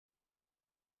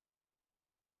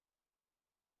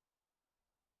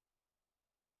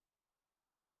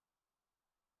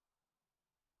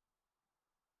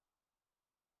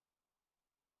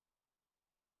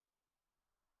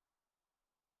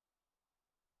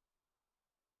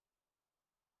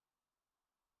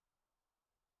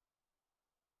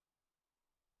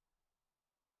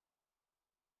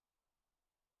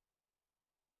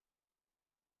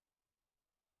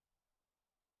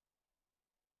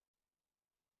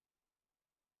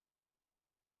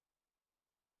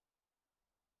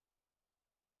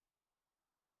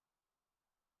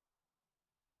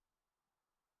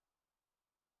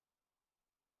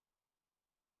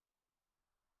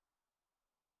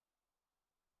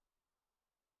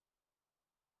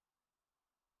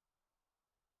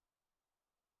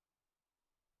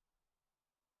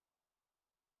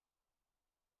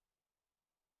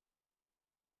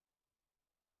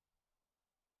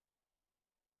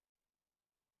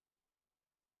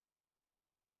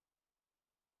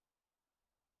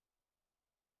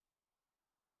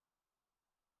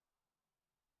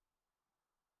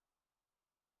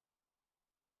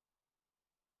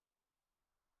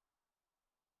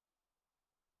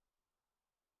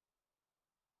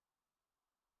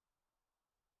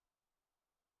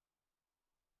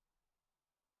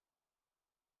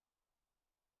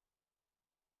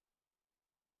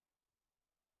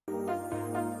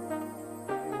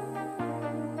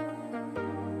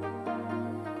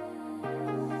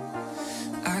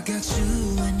got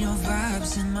you and your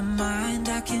vibes in my mind,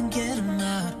 I can't get them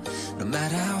out, no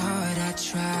matter how hard I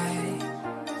try.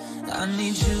 I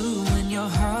need you and your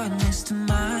heart next to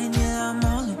mine, yeah, I'm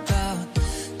all about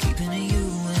keeping it you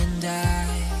and I.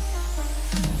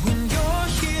 When you're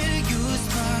here, you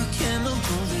spark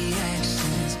chemical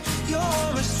reactions, your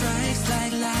aura strikes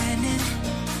like lightning.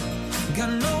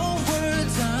 Got no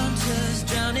words, I'm just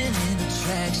drowning in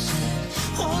attraction.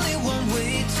 Only one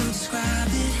way to describe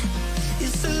it,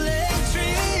 it's electric.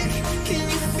 Can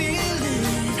you feel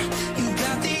it? You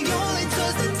got the only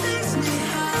touch that takes me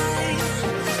high.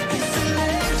 It's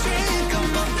electric,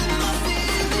 I'm up in my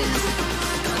feelings.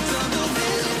 I don't know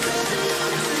really 'cause it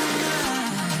looks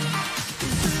tonight.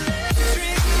 It's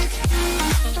electric.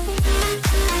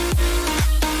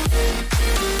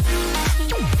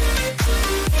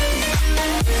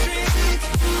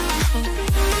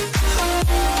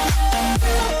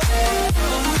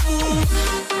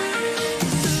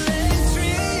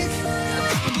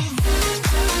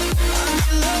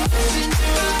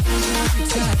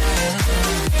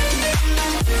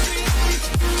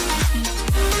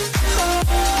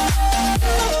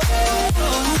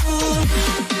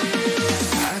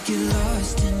 I get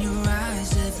lost in your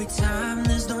eyes every time,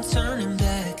 there's no turning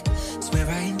back. Swear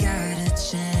I ain't got a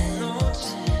chance.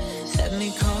 Had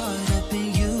me caught up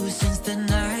in you since the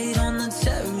night on the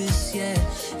terrace, yeah.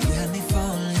 You had me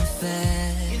falling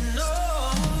fast.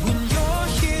 When you're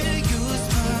here, you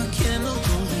spark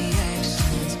chemical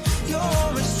reactions. Your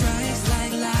aura strikes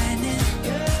like lightning.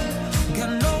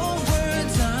 Got no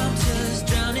words, I'm just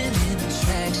drowning in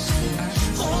attraction.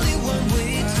 Only one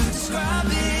way to describe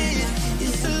it,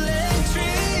 it's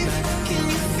electric. Can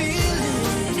you feel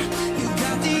it? You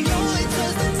got the only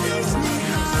touch that takes me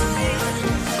high.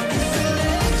 It's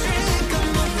electric,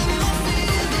 I'm up in my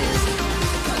feelings.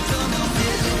 I don't know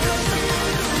really 'cause I love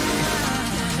tonight.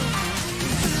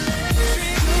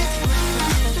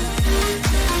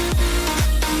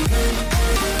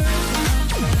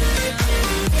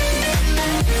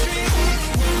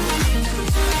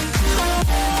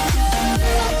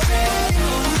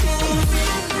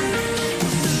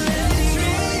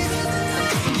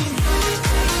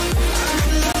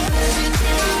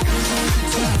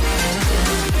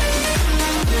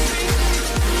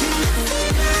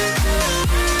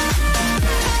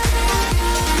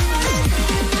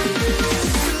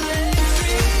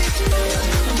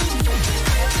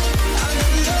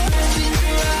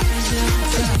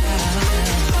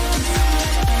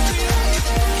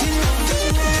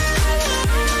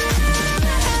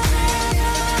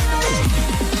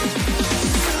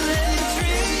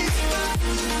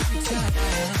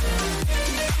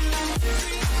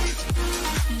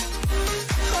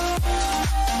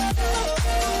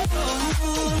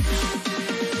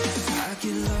 I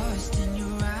get lost in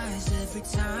your eyes every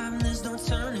time, there's no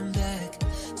turning back.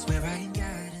 Swear I ain't got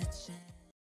a chance.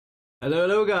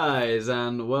 Hello guys,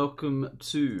 and welcome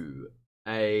to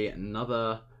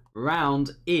another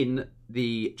round in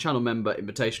the channel member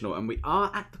invitational, and we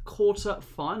are at the quarter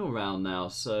final round now,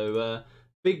 so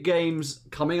big games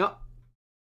coming up,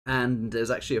 and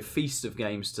there's actually a feast of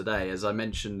games today. As I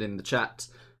mentioned in the chat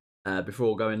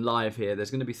before going live here,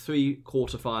 there's going to be 3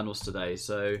 quarterfinals today.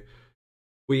 So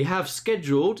we have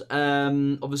scheduled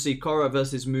obviously Korah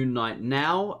versus MooNKnight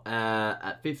now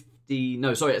at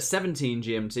 17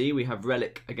 GMT. We have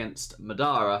ReLiC against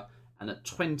Madara, and at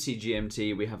 20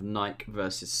 GMT we have Nike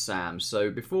versus Sam. So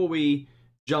before we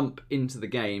jump into the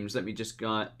games, let me just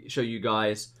show you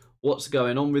guys what's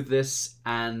going on with this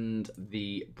and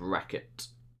the bracket.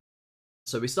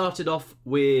 So we started off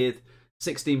with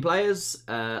 16 players,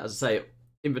 as I say,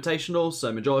 invitational,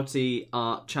 so majority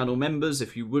are channel members.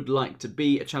 If you would like to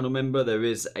be a channel member, there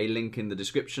is a link in the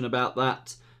description about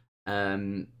that.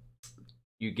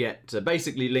 You get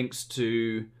basically links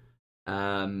to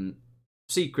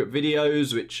secret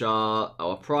videos, which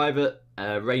are private,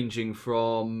 ranging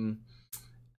from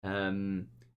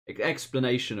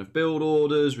explanation of build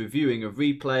orders, reviewing of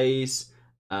replays,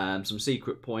 some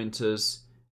secret pointers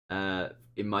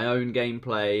in my own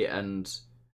gameplay, and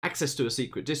access to a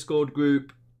secret Discord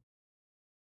group,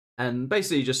 and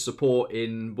basically just support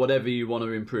in whatever you want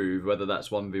to improve, whether that's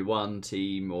 1v1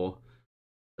 team or,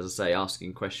 as I say,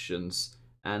 asking questions.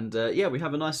 And yeah, we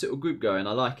have a nice little group going.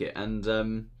 I like it. And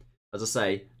as I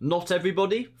say, not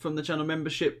everybody from the channel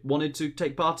membership wanted to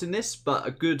take part in this, but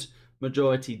a good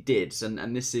majority did,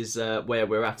 and this is where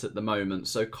we're at the moment.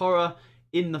 So Korah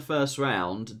in the first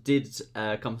round did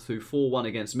come through 4-1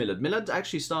 against Millard. Millard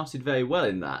actually started very well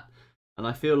in that, and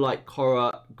I feel like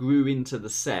Korah grew into the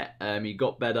set. He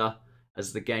got better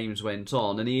as the games went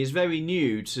on, and he is very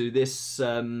new to this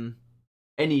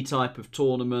any type of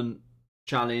tournament,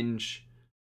 challenge,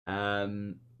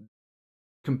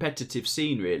 competitive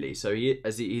scene really. So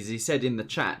as he said in the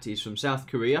chat, he's from South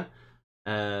Korea.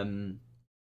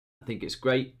 I think it's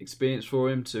great experience for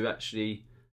him to actually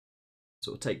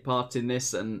sort of take part in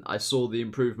this, and I saw the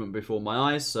improvement before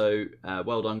my eyes. So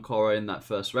well done, Korah, in that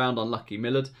first round. Unlucky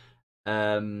Millard.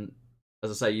 As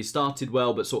I say, you started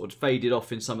well, but sort of faded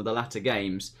off in some of the latter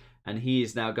games. And he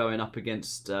is now going up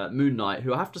against MooNKnight,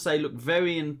 who I have to say looked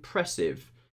very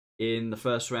impressive in the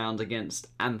first round against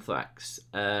Anthrax.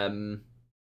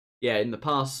 Yeah, in the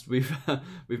past we've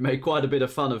made quite a bit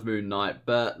of fun of MooNKnight,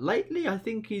 but lately I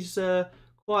think he's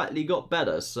quietly got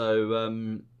better.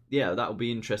 So yeah, that'll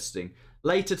be interesting.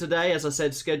 Later today, as I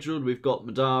said, scheduled, we've got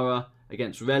Madara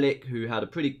against ReLiC, who had a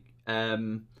pretty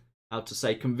how to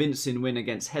say, convincing win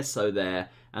against Heso there.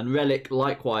 And ReLiC,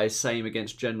 likewise, same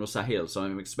against General Sahel. So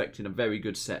I'm expecting a very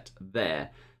good set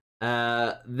there.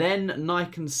 Then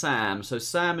Nike and Sam. So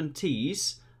Sam and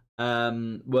TeeeZ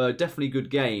were definitely good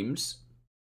games.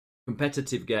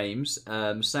 Competitive games.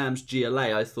 Sam's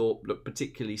GLA, I thought, looked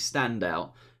particularly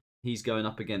standout. He's going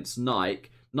up against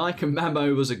Nike. Nike and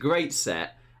Mamo was a great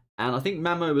set. And I think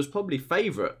Mamo was probably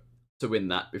favourite to win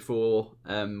that before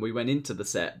we went into the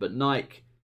set. But Nike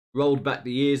rolled back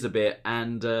the years a bit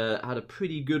and had a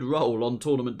pretty good roll on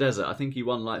Tournament Desert. I think he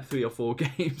won like 3 or 4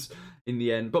 games in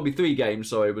the end. Probably 3 games,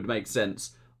 sorry, would make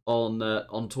sense on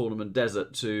Tournament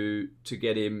Desert to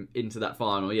get him into that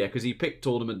final. Yeah, because he picked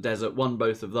Tournament Desert, won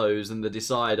both of those, and the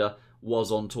decider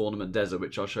was on Tournament Desert,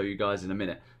 which I'll show you guys in a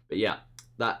minute. But yeah,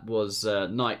 that was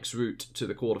Nike's route to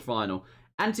the quarterfinal.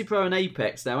 AntiPro and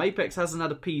Apex. Now, Apex hasn't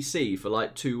had a PC for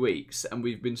like 2 weeks, and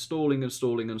we've been stalling and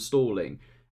stalling and stalling.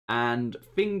 And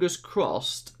fingers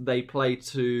crossed they play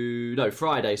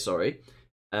Friday, sorry.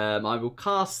 I will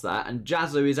cast that, and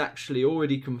Jazza is actually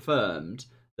already confirmed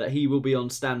that he will be on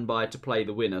standby to play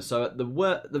the winner. So at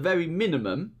the very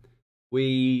minimum,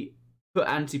 we put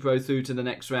AntiPro through to the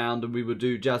next round, and we will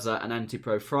do Jazza and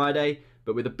AntiPro Friday.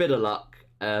 But with a bit of luck,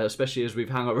 especially as we've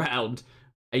hung around,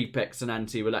 Apex and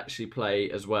Anti will actually play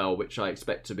as well, which I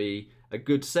expect to be a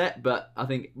good set. But I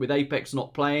think with Apex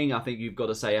not playing, I think you've got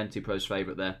to say AntiPro's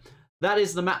favourite there. That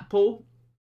is the map pool.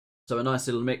 So a nice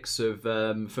little mix of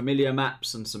familiar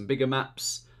maps and some bigger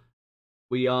maps.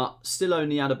 We are still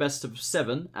only at a best of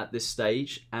 7 at this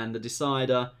stage, and the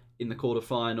decider in the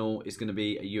quarterfinal is going to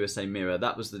be a USA Mirror.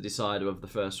 That was the decider of the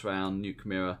first round, Nuke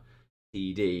Mirror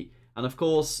TD. And of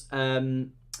course,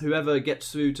 whoever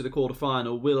gets through to the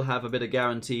quarterfinal will have a bit of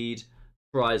guaranteed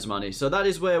prize money. So that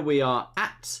is where we are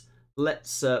at.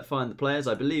 Let's find the players.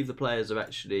 I believe the players are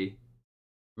actually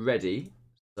ready.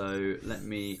 So let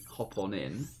me hop on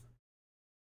in.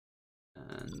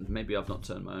 And maybe I've not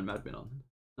turned my own admin on.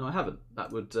 No, I haven't.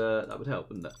 That would help,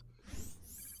 wouldn't it?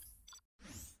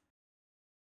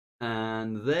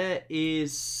 And there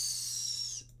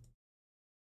is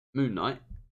MooNKnight.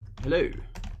 Hello.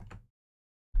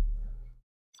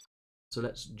 So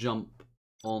let's jump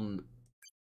on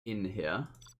in here.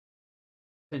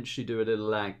 Potentially do a little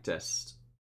lag test.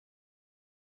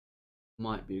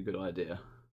 Might be a good idea.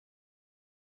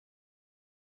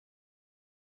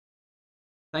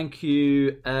 Thank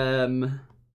you.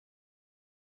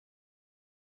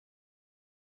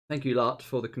 Thank you, Lart,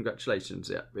 for the congratulations.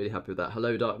 Yeah, really happy with that.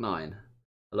 Hello, Dark9.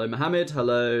 Hello, Mohammed.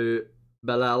 Hello,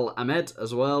 Belal Ahmed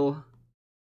as well.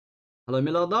 Hello,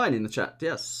 Millard9 in the chat.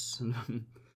 Yes.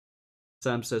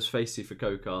 Sam says facey for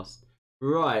co-cast.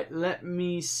 Right, let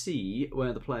me see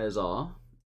where the players are.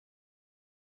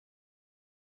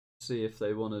 See if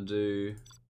they want to do...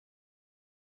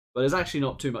 But there's actually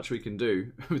not too much we can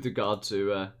do with regard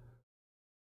to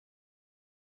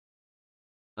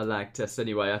a lag test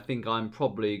anyway. I think I'm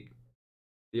probably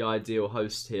the ideal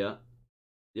host here.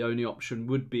 The only option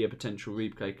would be a potential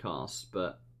replay cast,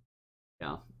 but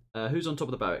yeah. Who's on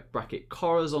top of the bracket?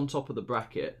 Korah's on top of the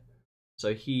bracket,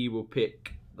 so he will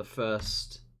pick the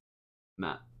first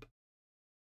map.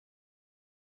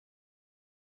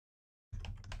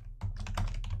 I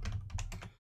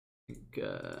think,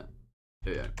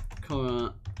 yeah,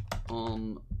 Korah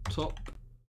on top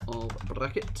of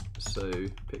bracket, so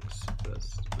picks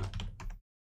first map.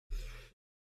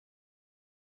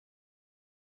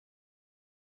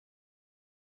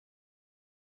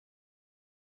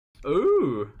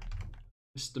 Oh,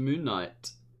 Mr.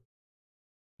 MooNKnight,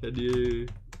 can you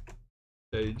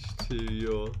change to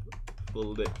your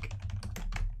full nick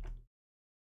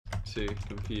to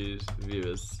confuse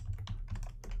viewers?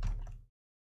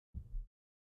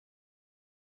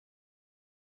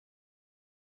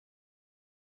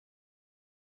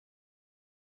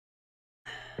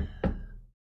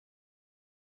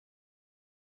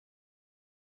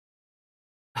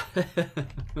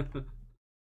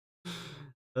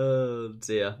 Oh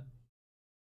dear.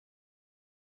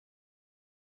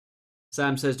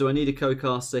 Sam says, do I need a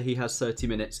co-caster? He has 30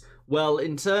 minutes. Well,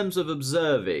 in terms of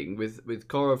observing with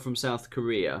Korah from South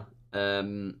Korea,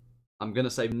 I'm going to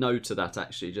say no to that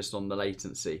actually, just on the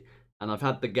latency. And I've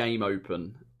had the game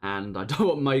open, and I don't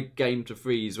want my game to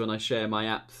freeze when I share my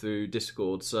app through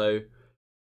Discord. So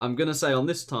I'm going to say on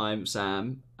this time,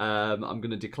 Sam, I'm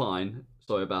going to decline.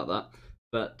 Sorry about that.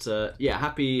 But yeah,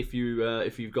 happy if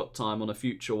you've got time on a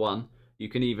future one. You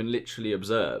can even literally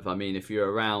observe. I mean, if you're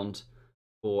around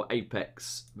for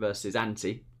Apex versus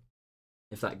Anti,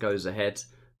 if that goes ahead,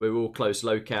 we're all close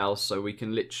locales, so we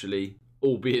can literally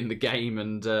all be in the game,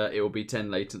 and it will be 10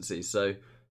 latency. So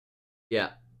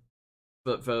yeah,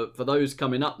 but for those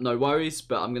coming up, no worries.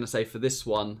 But I'm gonna say for this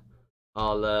one,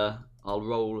 I'll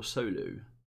roll solo.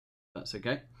 That's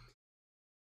okay.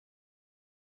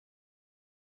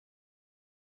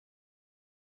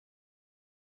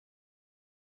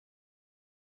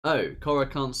 Oh, Korah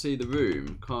can't see the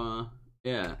room. Korah,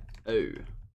 yeah. Oh,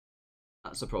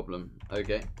 that's a problem.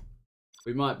 Okay.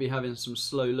 We might be having some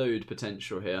slow load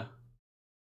potential here.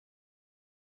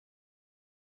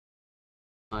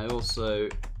 I also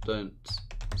don't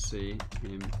see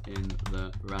him in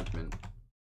the admin.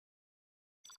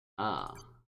 Ah.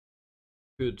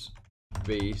 Could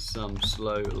be some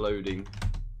slow loading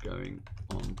going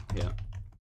on here.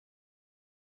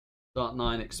 Start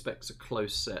 9 expects a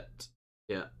close set.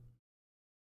 Yeah.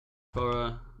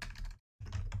 Korah.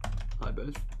 Hi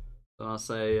both. So I'll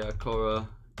say Korah,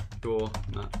 sure,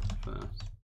 Matt first.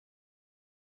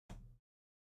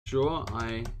 Sure,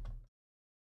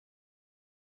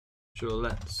 Sure,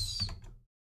 let's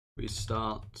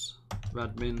restart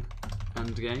Radmin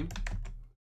and game.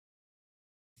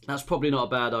 That's probably not a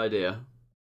bad idea.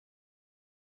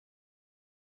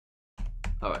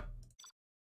 Alright.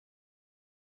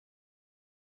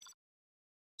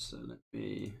 So let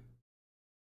me...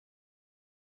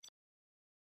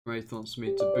 Wraith wants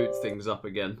me to boot things up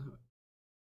again,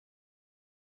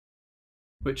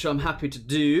 which I'm happy to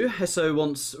do. Heso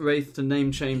wants Wraith to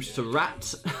name change to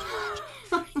Rat.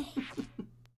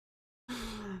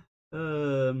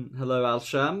 Hello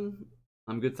Alsham.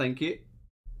 I'm good, thank you.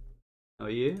 How are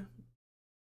you?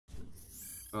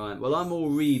 Alright, well I'm all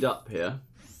read up here.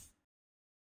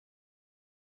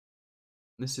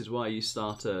 This is why you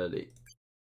start early.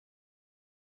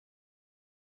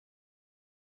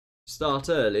 Start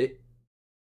early.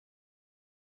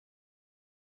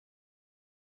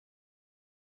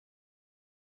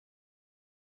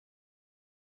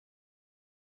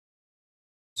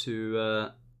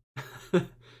 To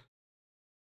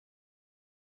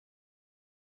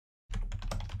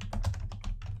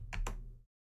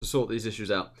to sort these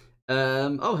issues out.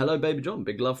 Oh, hello, Baby John.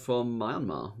 Big love from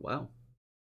Myanmar. Wow.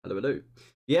 Hello, hello.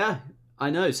 Yeah, I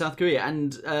know, South Korea.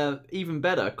 And even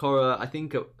better, Korah, I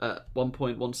think at one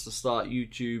point wants to start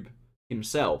YouTube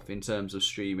himself in terms of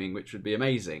streaming, which would be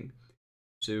amazing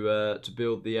to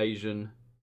build the Asian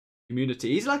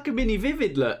community. He's like a mini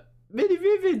Vivid, look. Mini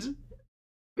Vivid.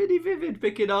 Mini Vivid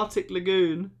picking Artic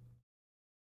Lagoon.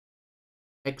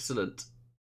 Excellent.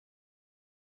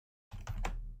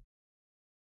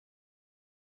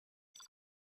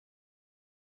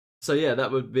 So yeah,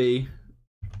 that would be...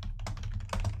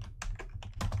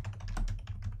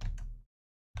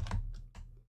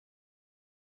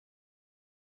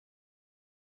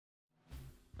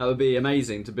 That would be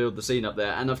amazing to build the scene up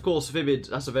there. And of course, Vivid,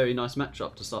 that's a very nice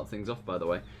matchup to start things off, by the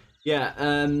way. Yeah,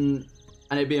 and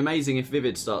it'd be amazing if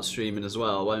Vivid starts streaming as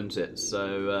well, won't it?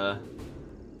 So,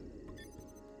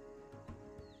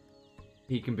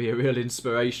 he can be a real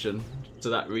inspiration to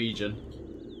that region.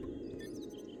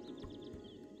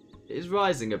 It is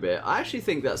rising a bit. I actually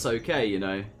think that's okay, you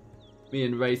know. Me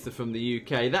and Wraith are from the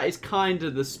UK. That is kind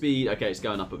of the speed... Okay, it's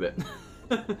going up a bit.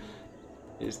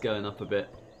 It's going up a bit.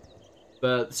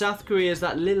 But South Korea is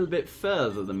that little bit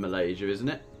further than Malaysia, isn't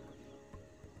it?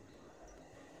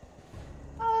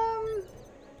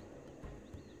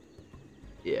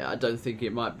 Yeah, I don't think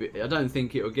it might be... I don't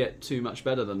think it'll get too much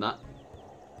better than that.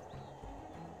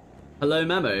 Hello,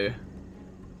 Mamo.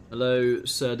 Hello,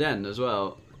 Sir Den as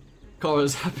well.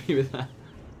 Korah's happy with that.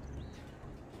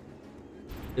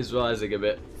 It's rising a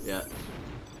bit, yeah.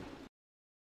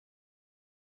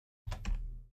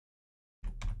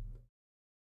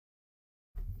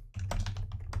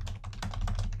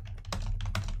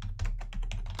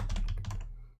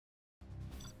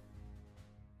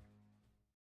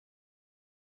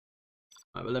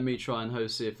 Right, but let me try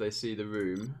and see if they see the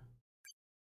room.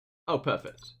 Oh,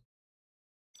 perfect.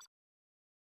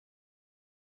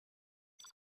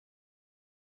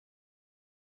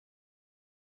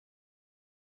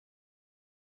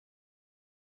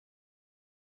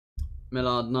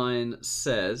 Millard 9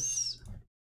 says...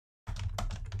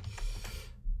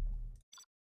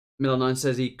 Millard 9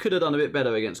 says he could have done a bit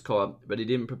better against Korah, but he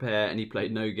didn't prepare and he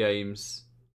played no games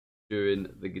during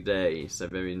the day. So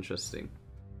very interesting.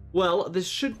 Well, this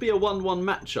should be a 1-1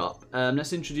 matchup.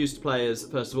 Let's introduce the players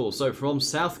first of all. So from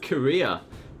South Korea,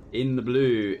 in the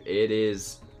blue, it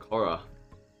is Korah.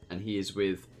 And he is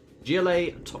with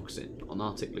GLA Toxin on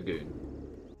Artic Lagoon.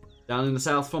 Down in the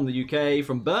south from the UK,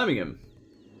 from Birmingham,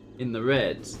 in the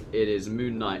red, it is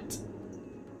MooNKnight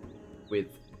with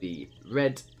the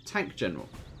red Tank General.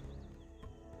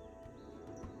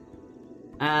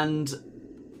 And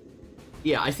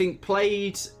yeah, I think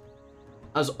played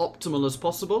as optimal as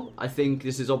possible. I think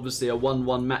this is obviously a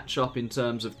 1-1 matchup in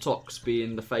terms of Tox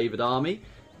being the favoured army.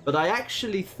 But I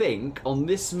actually think on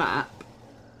this map,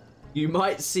 you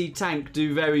might see Tank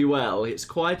do very well. It's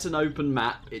quite an open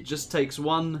map. It just takes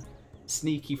one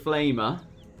sneaky flamer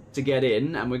to get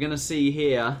in. And we're going to see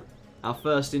here our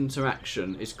first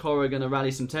interaction. Is Korah going to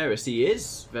rally some terrorists? He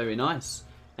is. Very nice.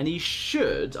 And he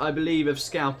should, I believe, have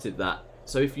scouted that.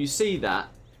 So if you see that,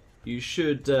 you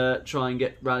should try and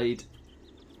get rallied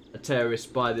a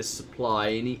terrorist by this supply.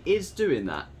 And he is doing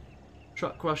that.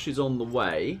 Truck rush is on the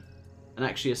way. And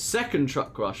actually a second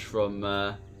truck rush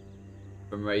from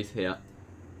Wraith here.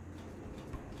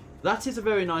 That is a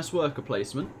very nice worker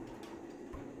placement.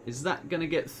 Is that going to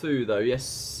get through though?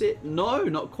 Yes, no,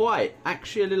 not quite.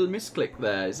 Actually a little misclick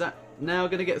there. Is that now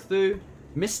going to get through?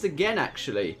 Missed again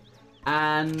actually.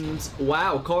 And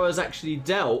wow, Korah's actually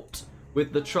dealt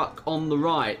with the truck on the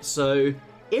right. So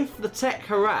if the tech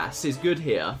harass is good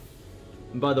here,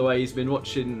 and by the way, he's been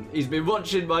watching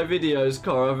my videos,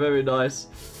 Korah, very nice.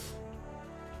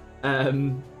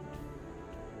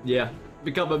 Yeah,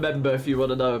 become a member if you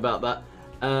want to know about that.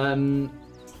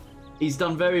 He's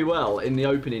done very well in the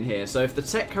opening here. So if the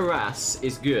tech harass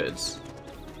is good,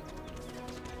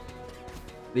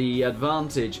 the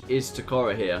advantage is to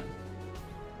Korah here.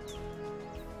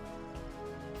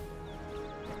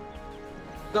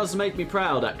 Does make me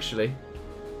proud actually,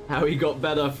 how he got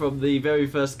better from the very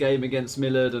first game against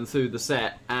Millard and through the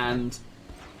set. And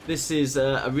this is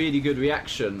a really good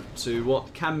reaction to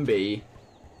what can be,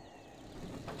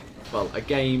 well, a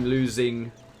game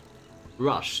losing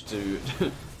rush to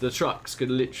the trucks could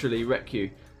literally wreck you.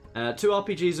 Two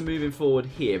RPGs are moving forward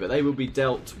here, but they will be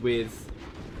dealt with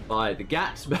by the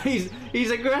GAT. But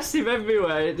he's aggressive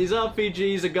everywhere. These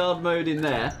RPGs are guard mode in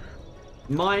there.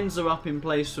 Mines are up in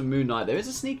place for MooNKnight. There is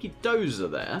a sneaky dozer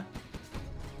there.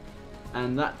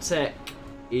 And that tech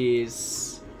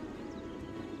is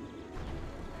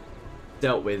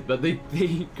dealt with. But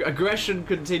the aggression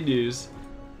continues.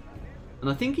 And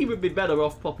I think he would be better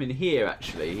off popping here,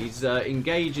 actually. He's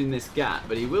engaging this GAT,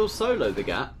 but he will solo the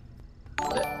GAT.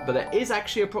 But there is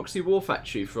actually a proxy war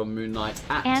factory from MooNKnight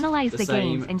at Analyze the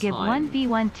same games and give time.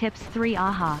 1v1 tips 3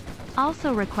 AHA.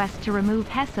 Also request to remove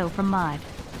Heso from mod.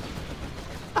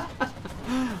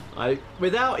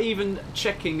 Without even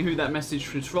checking who that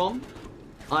message was from,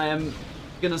 I am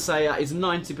going to say that is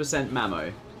 90%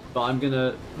 Mamo. But I'm going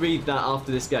to read that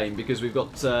after this game because we've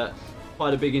got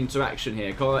quite a big interaction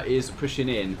here. Korah is pushing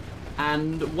in.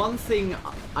 And one thing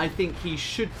I think he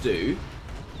should do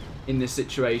in this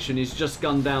situation is just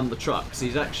gun down the trucks.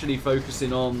 He's actually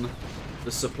focusing on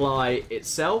the supply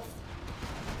itself.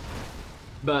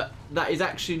 But that is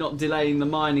actually not delaying the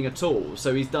mining at all.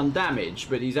 So he's done damage,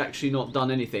 but he's actually not done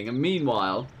anything. And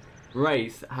meanwhile,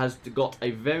 Wraith has got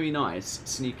a very nice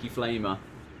sneaky flamer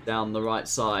down the right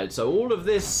side. So all of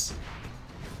this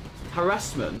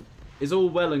harassment is all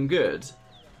well and good,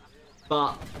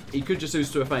 but he could just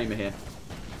ooze to a flamer here.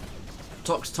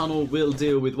 Tox Tunnel will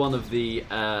deal with one of the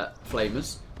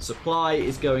flamers. Supply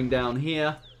is going down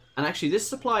here. And actually, this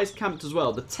supply is camped as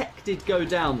well. The tech did go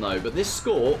down, though, but this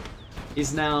Scorp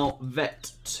is now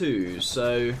Vet 2.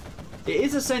 So it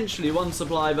is essentially one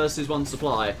supply versus one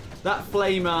supply. That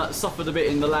flamer suffered a bit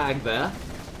in the lag there.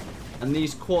 And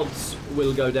these quads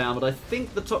will go down. But I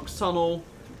think the Tox Tunnel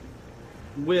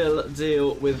will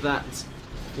deal with that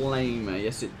flamer.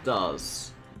 Yes, it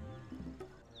does.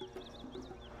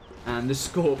 And this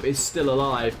Scorp is still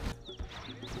alive.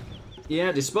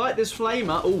 Yeah, despite this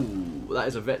flamer... Ooh, that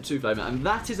is a Vet 2 flamer. And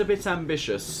that is a bit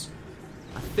ambitious.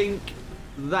 I think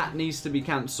that needs to be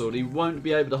cancelled. He won't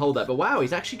be able to hold that. But wow,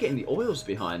 he's actually getting the oils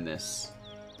behind this.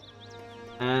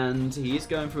 And he is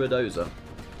going for a dozer.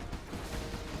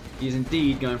 He is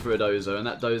indeed going for a dozer. And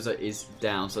that dozer is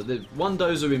down. So the one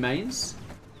dozer remains.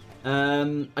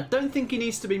 I don't think he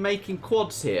needs to be making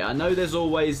quads here. I know there's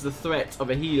always the threat of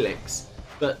a helix.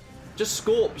 But just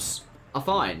Scorps are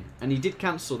fine. And he did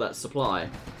cancel that supply.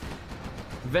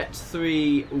 Vet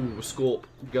 3, ooh, Scorp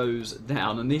goes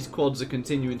down, and these quads are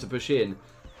continuing to push in.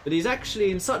 But he's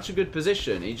actually in such a good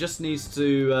position, he just needs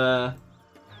to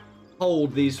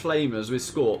hold these flamers with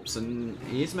Scorps, and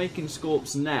he is making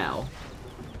Scorps now.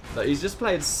 But he's just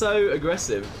played so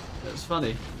aggressive, it's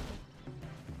funny.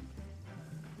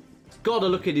 Gotta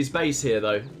look at his base here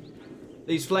though.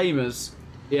 These flamers,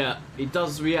 yeah, he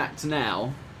does react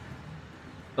now.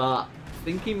 But I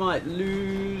think he might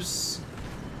lose...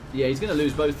 Yeah, he's going to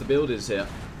lose both the builders here.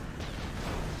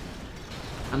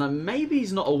 And maybe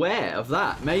he's not aware of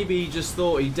that. Maybe he just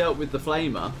thought he dealt with the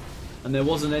flamer and there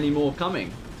wasn't any more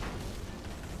coming.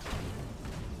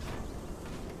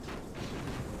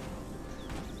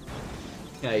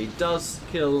 Okay, he does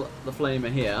kill the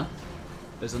flamer here.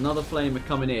 There's another flamer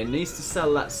coming in. Needs to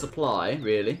sell that supply,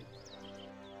 really.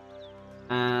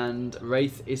 And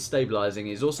Wraith is stabilizing.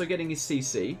 He's also getting his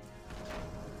CC.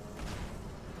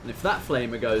 And if that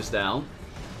flamer goes down,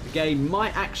 the game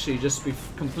might actually just be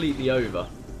completely over.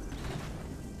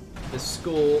 The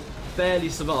score barely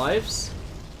survives.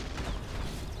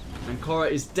 And Korah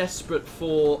is desperate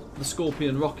for the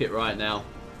Scorpion rocket right now.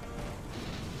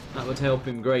 That would help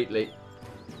him greatly.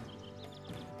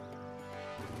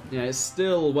 Yeah, it's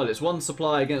still, well, it's one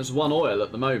supply against one oil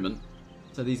at the moment.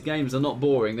 So these games are not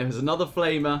boring. There's another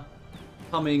flamer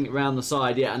coming around the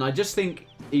side. Yeah, and I just think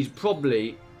he's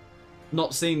probably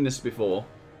not seen this before.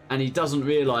 And he doesn't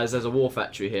realise there's a war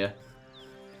factory here.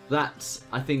 That,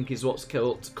 I think, is what's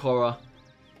killed Korah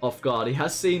off guard. He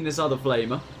has seen this other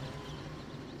flamer.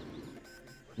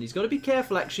 And he's got to be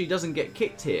careful, actually, he doesn't get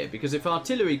kicked here. Because if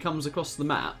artillery comes across the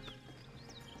map,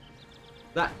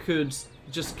 that could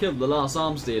just kill the last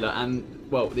arms dealer. And,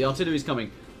 well, the artillery's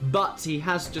coming. But he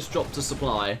has just dropped a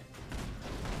supply.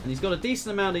 And he's got a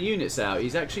decent amount of units out.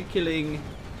 He's actually killing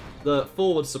the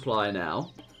forward supply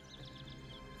now.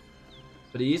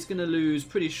 But he is going to lose,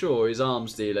 pretty sure, his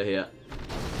arms dealer here.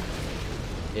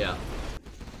 Yeah.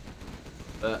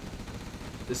 But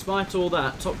despite all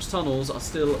that, Tox tunnels are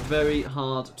still very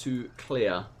hard to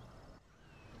clear.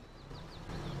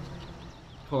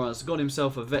 Korah's got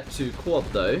himself a Vet 2 quad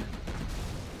though.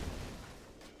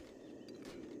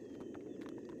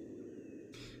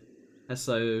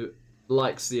 Heso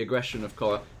likes the aggression of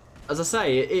Korah. As I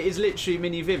say, it is literally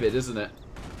mini Vivid, isn't it?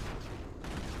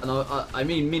 And I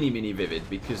mean mini Vivid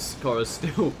because Korah's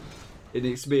still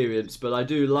inexperienced, but I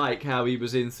do like how he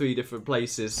was in 3 different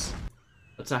places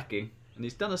attacking. And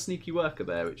he's done a sneaky worker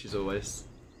there, which is always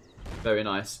very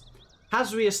nice.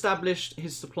 Has re-established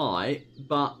his supply,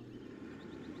 but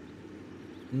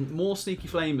more sneaky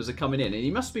flamers are coming in. And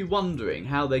he must be wondering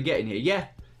how they're getting here. Yeah,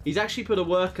 he's actually put a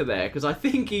worker there because I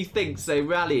think he thinks they're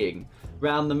rallying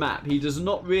around the map. He does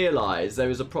not realise there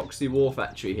is a proxy war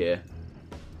factory here.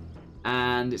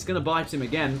 And it's going to bite him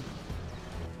again.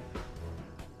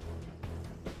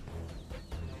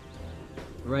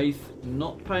 Wraith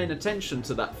not paying attention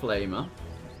to that flamer.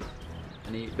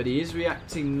 But he is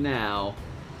reacting now.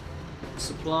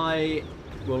 Supply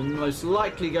will most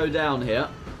likely go down here.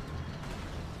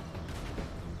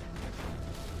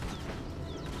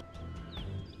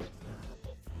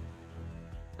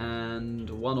 And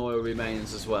 1 oil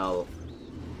remains as well.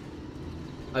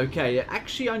 Okay, it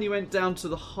actually only went down to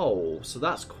the hole, so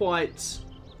that's quite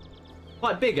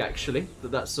big actually,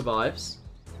 that survives.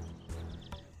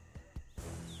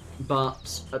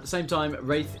 But at the same time,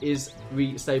 Wraith is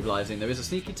re-stabilizing. There is a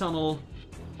sneaky tunnel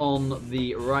on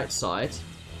the right side.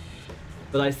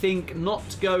 But I think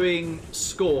not going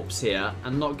Scorps here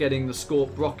and not getting the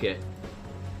Scorp rocket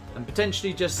and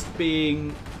potentially just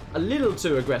being a little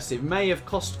too aggressive may have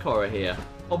cost Korah here.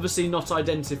 Obviously not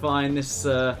identifying this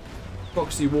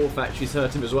proxy war factory's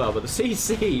hurt him as well, but the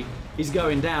CC is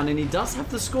going down and he does have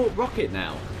the Scorp rocket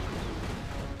now.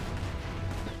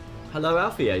 Hello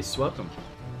Alfie Ace, welcome.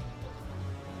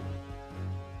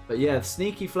 But yeah,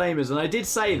 sneaky flamers, and I did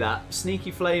say that, sneaky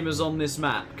flamers on this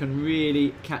map can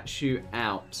really catch you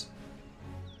out.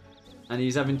 And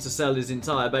he's having to sell his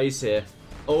entire base here.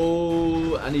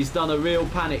 Oh, and he's done a real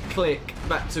panic click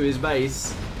back to his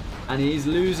base. And he's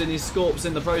losing his Scorps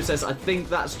in the process. I think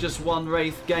that's just one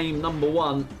Wraith game number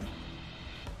 1.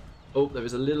 Oh, there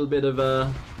is a little bit of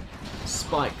a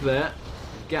spike there.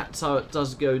 Gap turret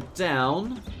does go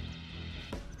down.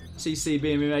 CC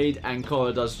being made, and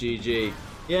Korah does GG.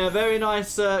 Yeah, very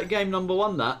nice game number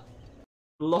 1 that.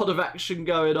 A lot of action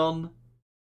going on.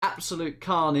 Absolute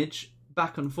carnage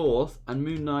back and forth. And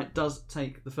MooNKnight does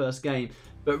take the first game.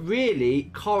 But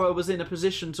really, Korah was in a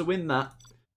position to win that.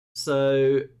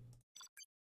 So,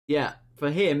 yeah,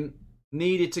 for him,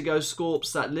 needed to go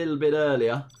Scorps that little bit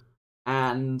earlier.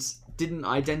 And didn't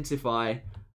identify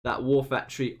that war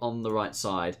factory on the right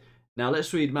side. Now, Now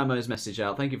let's read Mamo's message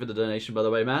out. Thank you for the donation, by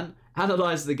the way, man.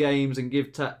 Analyze the games and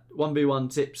give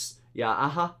 1v1 tips. Yeah,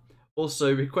 aha.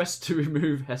 Also, request to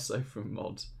remove Heso from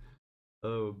mods.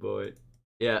 Oh boy.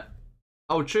 Yeah.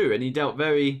 Oh, true. And he dealt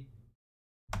very...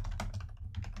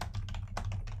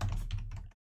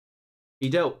 He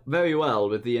dealt very well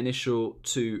with the initial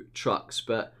 2 trucks,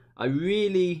 but I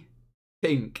really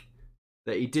think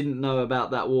that he didn't know about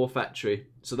that war factory.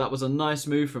 So that was a nice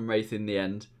move from Wraith in the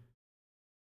end.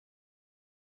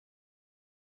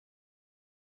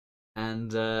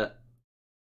 And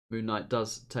MooNKnight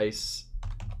does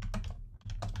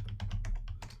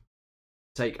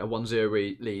take a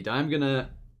 1-0 lead. I am going to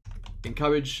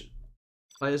encourage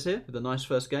players here with a nice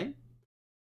first game.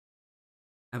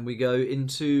 And we go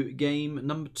into game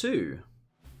number 2.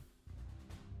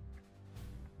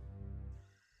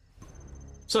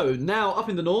 So now up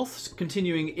in the north,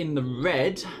 continuing in the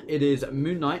red, it is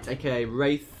MooNKnight, aka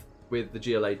Wraith, with the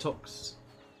GLA Tox.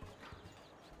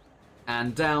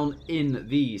 And down in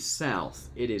the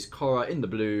south, it is Korah in the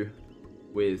blue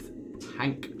with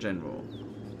Tank General.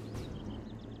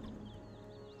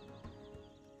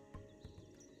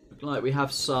 Look like we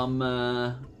have some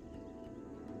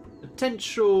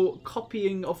potential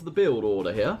copying of the build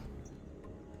order here.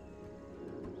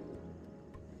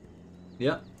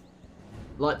 Yep.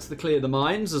 Lights to clear the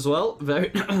mines as well. Very,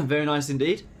 very nice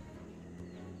indeed.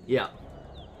 Yeah.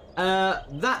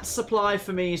 That supply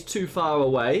for me is too far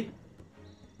away.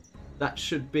 That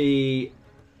should be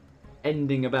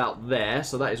ending about there.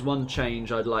 So that is one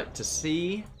change I'd like to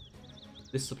see.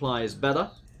 This supply is better.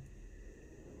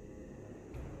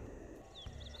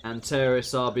 And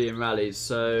terrorists are being rallied.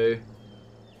 So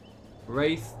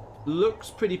Wraith looks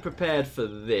pretty prepared for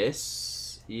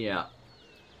this. Yeah.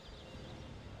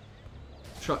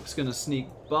 Truck's gonna sneak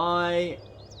by.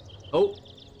 Oh.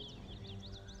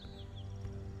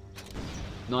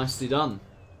 Nicely done.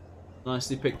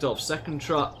 Nicely picked off. Second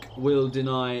truck will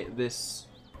deny this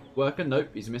worker. Nope,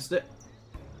 he's missed it.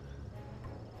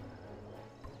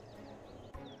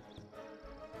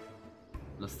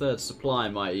 And a third supply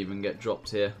might even get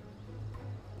dropped here.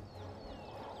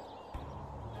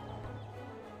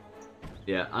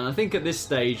 Yeah, and I think at this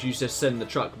stage you just send the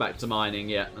truck back to mining.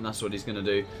 Yeah, and that's what he's going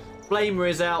to do. Flamer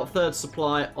is out. Third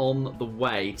supply on the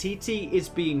way. TT is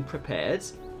being prepared.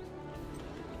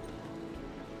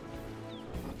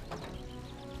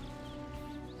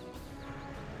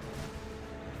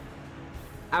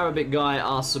 Arabic guy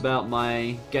asks about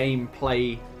my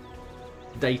gameplay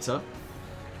data.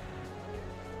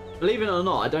 Believe it or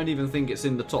not, I don't even think it's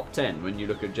in the top 10 when you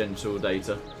look at Gen 2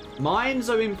 data. Mines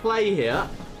are in play here.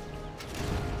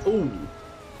 Ooh.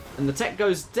 And the tech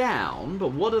goes down,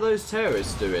 but what are those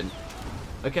terrorists doing?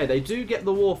 Okay, they do get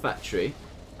the war factory.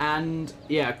 And,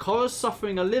 yeah, Korah's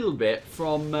suffering a little bit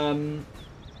from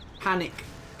panic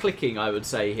clicking, I would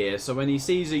say here. So when he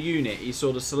sees a unit, he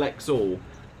sort of selects all.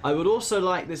 I would also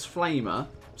like this flamer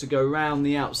to go round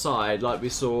the outside like we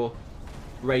saw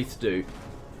Wraith do.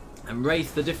 And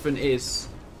Wraith, the difference is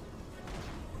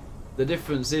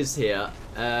here,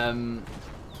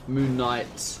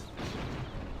 MooNKnight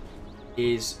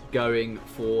is going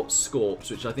for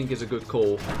Scorps, which I think is a good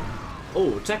call.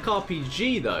 Oh, Tech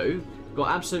RPG though got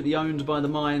absolutely owned by the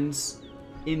mines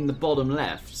in the bottom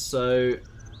left, so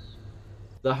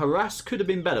the harass could have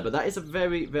been better, but that is a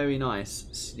very, very nice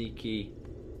sneaky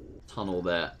tunnel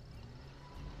there.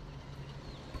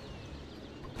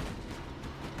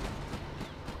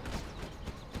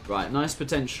 Right, nice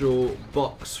potential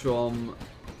box from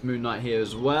MooNKnight here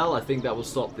as well. I think that will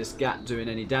stop this Gat doing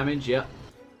any damage. Yep.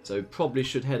 So probably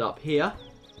should head up here.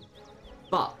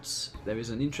 But there is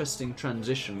an interesting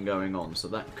transition going on, so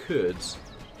that could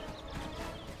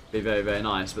be very, very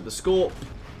nice. But the Scorp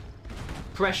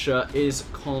pressure is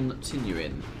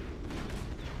continuing.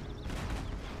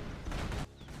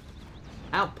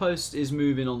 Outpost is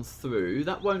moving on through.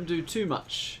 That won't do too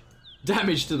much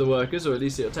damage to the workers, or at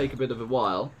least it'll take a bit of a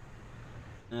while.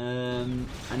 And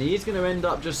he is going to end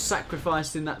up just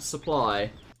sacrificing that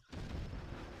supply.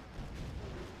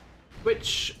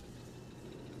 Which,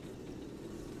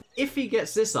 if he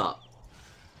gets this up,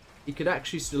 he could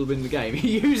actually still win the game.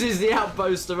 He uses the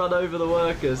outpost to run over the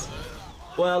workers.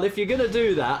 Well, if you're going to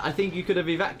do that, I think you could have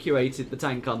evacuated the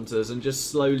tank hunters and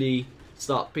just slowly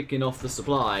start picking off the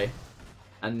supply.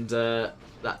 And that,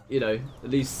 you know, at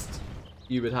least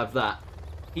you would have that.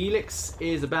 Helix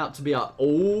is about to be up.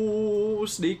 Oh,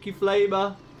 sneaky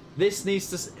flamer. This needs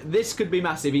to. This could be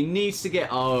massive. He needs to get.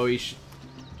 Oh, he's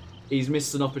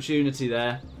missed an opportunity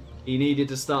there. He needed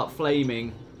to start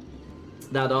flaming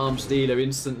that arms dealer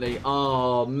instantly.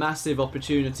 Oh, massive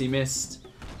opportunity missed.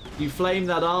 You flame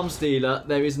that arms dealer.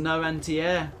 There is no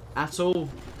anti-air. at all.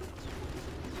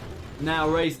 Now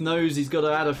Wraith knows he's got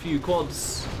to add a few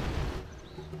quads.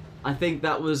 I think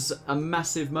that was a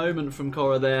massive moment from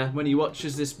Korah there. When he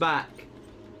watches this back,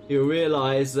 he'll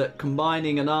realise that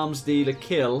combining an arms dealer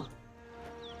kill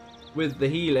with the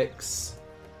Helix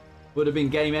would have been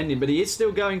game ending. But he is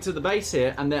still going to the base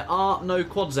here, and there are no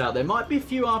quads out. There might be a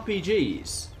few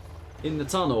RPGs in the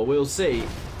tunnel, we'll see.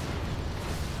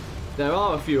 There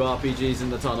are a few RPGs in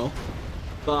the tunnel,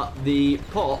 but the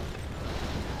pop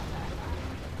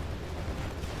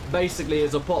basically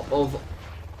is a pop of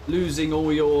losing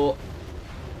all your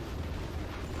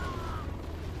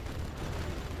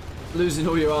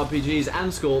RPGs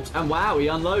and Scorps. And wow, he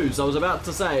unloads. I was about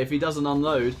to say, if he doesn't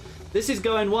unload, this is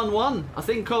going 1-1. I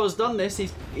think Korah's done this.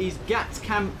 He's gapped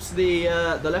camped the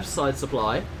left side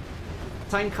supply.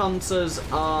 Tank hunters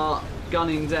are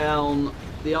gunning down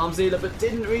the arms dealer, but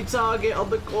didn't retarget on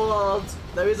the quad.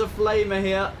 There is a flamer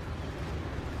here.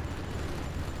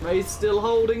 Ray's still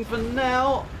holding for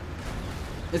now.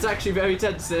 It's actually very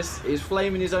tense, this. He's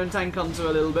flaming his own tank hunter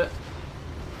a little bit.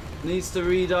 Needs to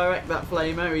redirect that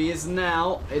flamer. He is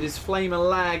now. It is flamer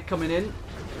lag coming in.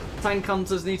 Tank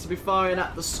hunters need to be firing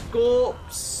at the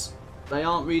Scorps. They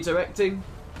aren't redirecting.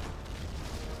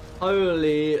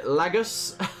 Holy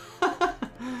Lagus.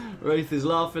 Wraith is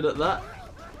laughing at that.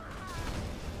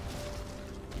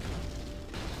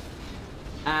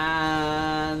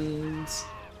 And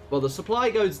well, the supply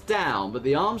goes down, but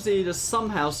the arms dealer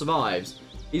somehow survives.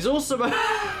 He's also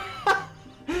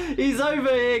he's over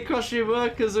here crushing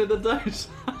workers with a dose.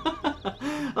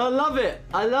 I love it.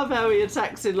 I love how he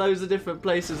attacks in loads of different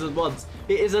places at once.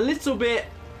 It is a little bit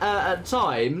at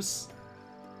times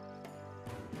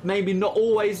maybe not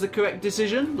always the correct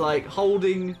decision, like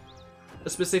holding a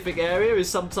specific area is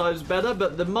sometimes better,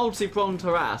 but the multi-pronged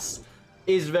harass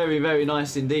is very, very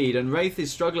nice indeed, and Wraith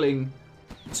is struggling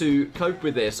to cope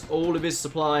with this. All of his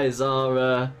supplies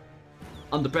are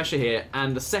under pressure here,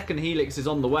 and the second Helix is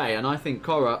on the way, and I think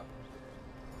Korah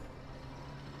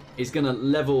is going to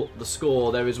level the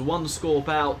score. There is one Scorp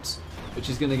out, which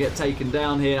is going to get taken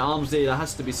down here. Arms dealer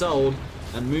has to be sold,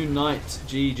 and MooNKnight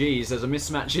GG's. There's a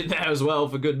mismatch in there as well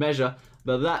for good measure,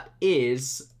 but that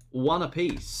is one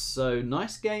apiece. So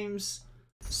nice games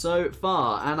so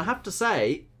far, and I have to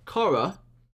say, Korah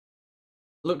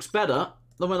looks better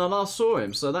than when I last saw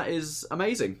him, so that is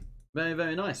amazing. Very,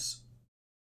 very nice.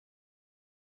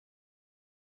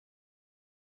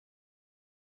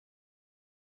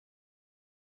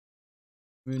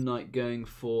 MooNKnight going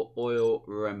for Oil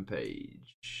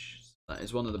Rampage. That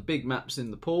is one of the big maps in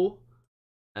the pool.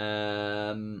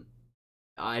 I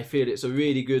feel it's a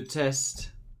really good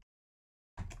test.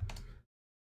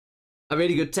 A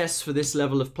really good test for this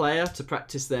level of player to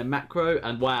practice their macro.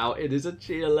 And wow, it is a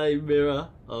GLA mirror.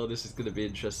 Oh, this is going to be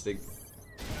interesting.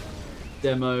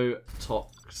 Demo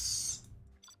Tox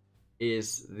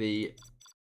is the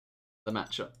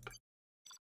matchup.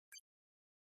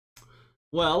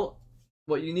 Well,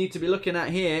 what you need to be looking at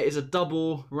here is a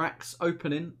double racks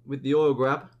opening with the oil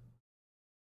grab.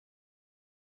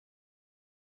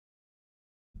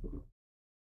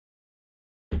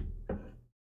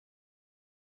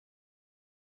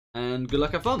 And good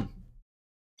luck, have fun.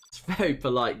 It's a very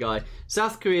polite guy.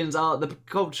 South Koreans are, the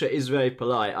culture is very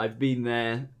polite. I've been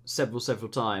there several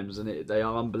times, and they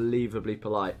are unbelievably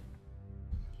polite.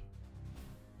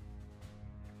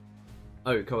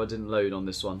 Oh, Korah didn't load on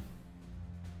this one.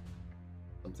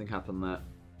 Something happened there.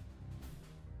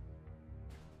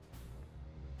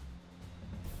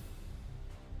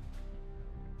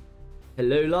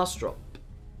 Hello, last drop.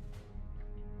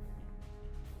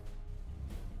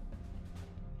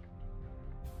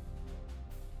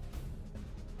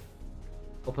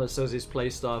 Hopper says his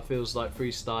playstyle feels like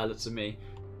freestyler to me.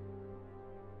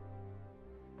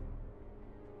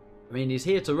 I mean, he's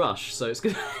here to rush, so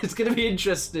it's gonna be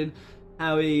interesting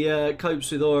how he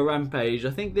copes with Aura Rampage.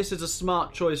 I think this is a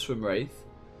smart choice from Wraith.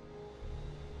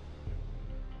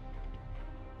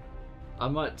 I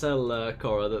might tell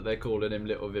Korah that they're calling him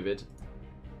Little Vivid.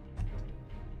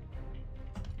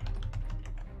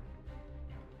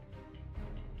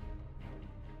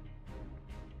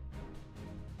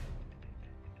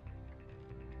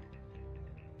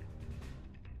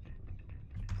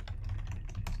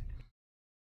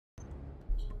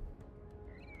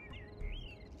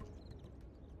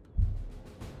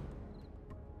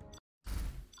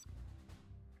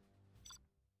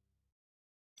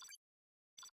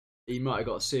 He might have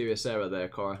got a serious error there,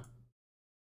 Korah.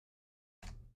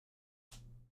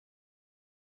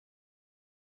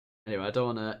 Anyway, I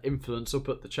don't want to influence or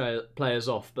put the players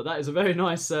off, but that is a very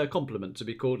nice compliment to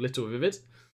be called Little Vivid.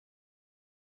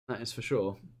 That is for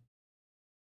sure.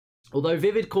 Although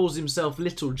Vivid calls himself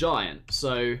Little Giant,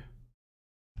 so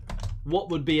what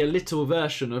would be a little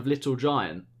version of Little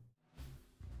Giant?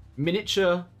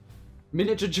 Miniature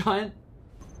giant?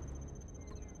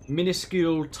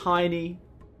 Minuscule, tiny,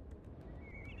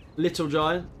 Little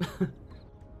Giant?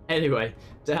 Anyway,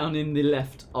 down in the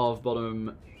left of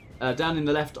Oil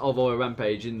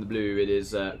Rampage in the blue, it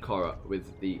is Korah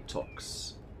with the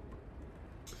Tox.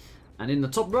 And in the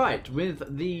top right,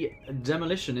 with the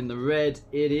Demolition in the red,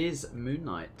 it is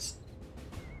MooNKnight.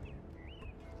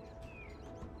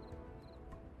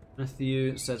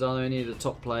 Matthew says, are there any of the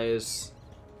top players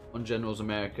on Generals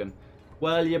American?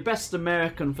 Well, your best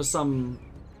American for some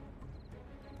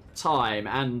time,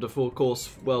 and a full course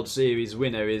World Series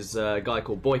winner, is a guy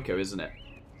called Boyka, isn't it?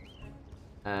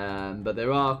 But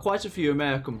there are quite a few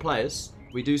American players.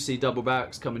 We do see double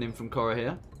barracks coming in from Korah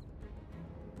here.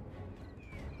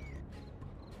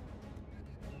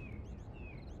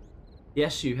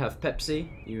 Yes, you have Pepsi,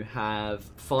 you have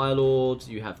Firelord,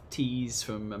 you have TeeeZ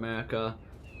from America.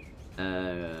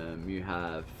 You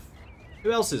have...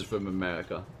 Who else is from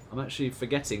America? I'm actually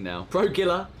forgetting now.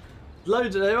 ProKiller.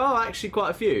 Loads. There are actually quite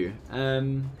a few.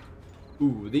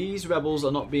 Ooh, these rebels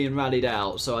are not being rallied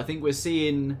out, so I think we're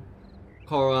seeing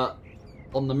Korah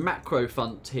on the macro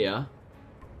front here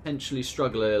potentially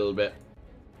struggle a little bit.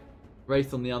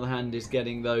 Wraith, on the other hand, is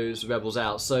getting those rebels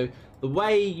out. So the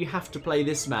way you have to play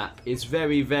this map is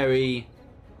very, very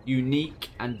unique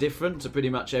and different to pretty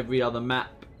much every other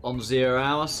map on 0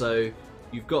 hour. So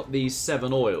you've got these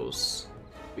 7 oils,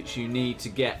 which you need to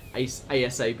get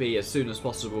ASAP as soon as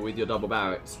possible with your double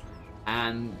barracks.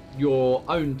 And your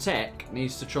own tech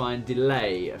needs to try and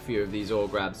delay a few of these oil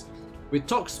grabs. With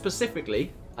Tox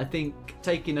specifically, I think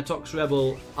taking a Tox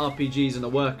Rebel, RPGs and a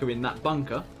worker in that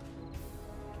bunker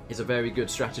is a very good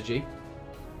strategy.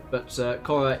 But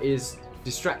Korah is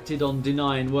distracted on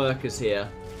denying workers here.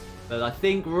 But I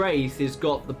think Wraith has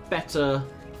got the better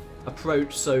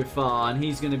approach so far, and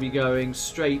he's going to be going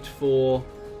straight for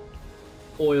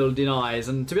oil denies.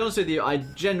 And to be honest with you, I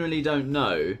generally don't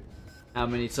know how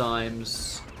many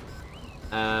times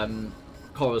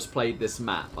Korah's played this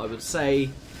map. I would say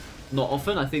not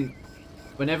often. I think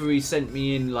whenever he sent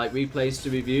me in like replays to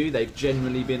review, they've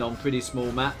generally been on pretty small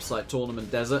maps like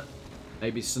Tournament Desert,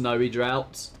 maybe Snowy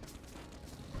Drought.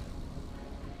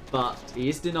 But he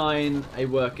is denying a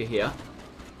worker here.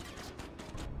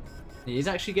 He's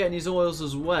actually getting his oils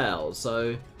as well,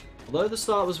 so although the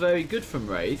start was very good from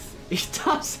Wraith, he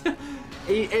does...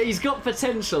 he's got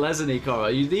potential, hasn't he,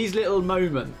 Korah? These little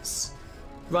moments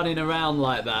running around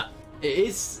like that, it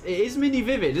is mini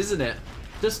Vivid, isn't it?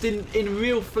 Just in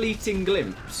real fleeting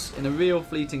glimpse. In a real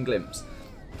fleeting glimpse.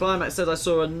 Climax said, I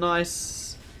saw a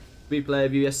nice replay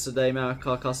of you yesterday,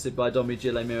 Marikar casted by Domi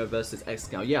Gile Mirror versus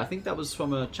Excal. Yeah, I think that was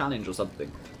from a challenge or something.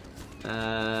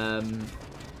 I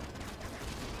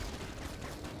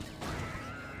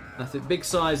think Big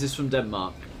Size is from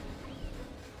Denmark.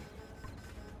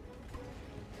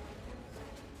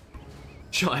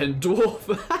 Giant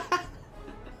dwarf.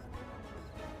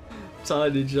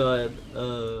 Tiny giant.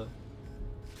 Oh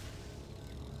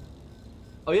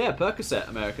yeah, Percocet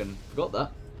American. Forgot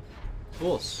that. Of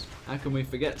course. How can we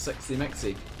forget Sexy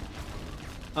Mexi?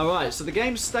 Alright, so the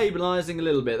game's stabilising a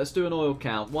little bit. Let's do an oil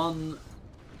count. 1,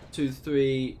 2,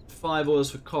 3, 5 oils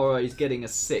for Korah. He's getting a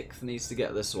 6th. Needs to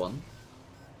get this one.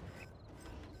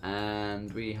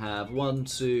 And we have 1,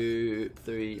 2,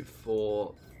 3,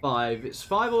 4, 5. It's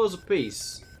 5 oils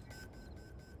apiece.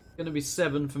 Going to be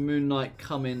 7 for MooNKnight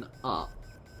coming up.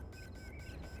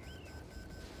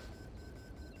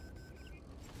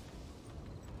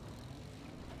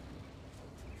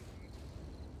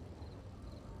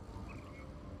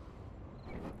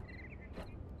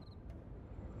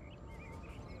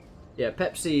 Yeah,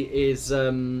 Pepsi is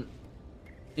in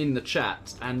the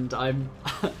chat, and I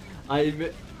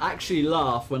actually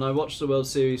laugh when I watched the World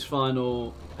Series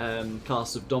final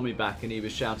cast of Domi back, and he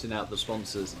was shouting out the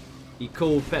sponsors. He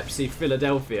called Pepsi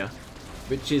Philadelphia,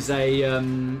 which is a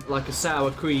like a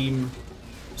sour cream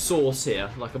sauce here,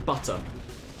 like a butter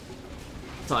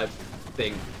type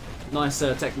thing. Nice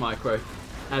tech micro.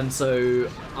 And so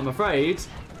I'm afraid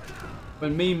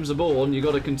when memes are born, you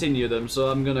got to continue them.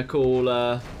 So I'm gonna call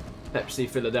Pepsi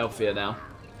Philadelphia now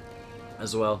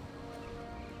as well.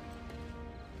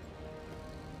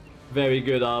 Very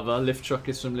good, Ava. Lift truck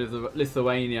is from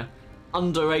Lithuania.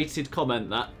 Underrated comment,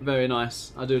 that. Very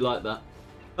nice. I do like that.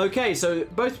 Okay, so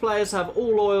both players have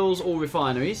all oils, all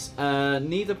refineries.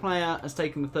 Neither player has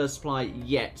taken the third supply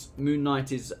yet.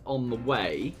 MooNKnight is on the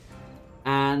way.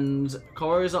 And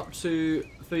Korah is up to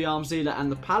 3 Arms Dealer,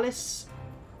 and the Palace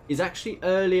is actually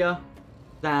earlier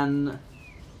than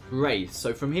Wraith.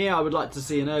 So from here, I would like to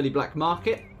see an early black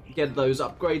market, get those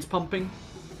upgrades pumping,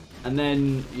 and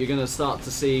then you're going to start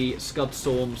to see Scud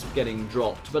Storms getting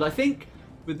dropped. But I think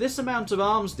with this amount of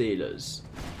arms dealers,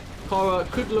 Korah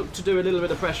could look to do a little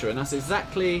bit of pressure, and that's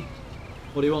exactly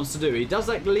what he wants to do. He does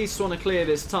at least want to clear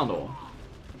this tunnel,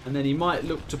 and then he might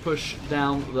look to push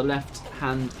down the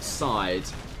left-hand side.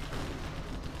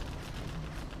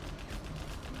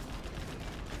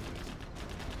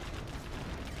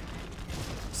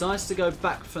 Decides to go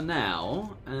back for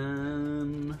now.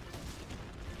 I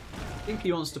think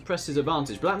he wants to press his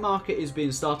advantage. Black market is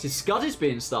being started. Scud is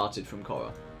being started from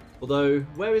Korah. Although,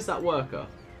 where is that worker?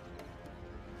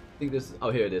 I think there's...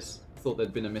 Oh, here it is. Thought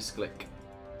there'd been a misclick.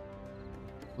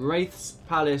 Wraith's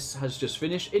Palace has just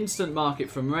finished. Instant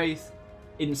market from Wraith.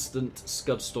 Instant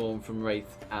Scud Storm from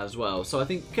Wraith as well. So I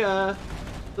think the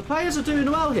players are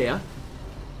doing well here.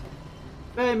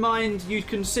 Bear in mind, you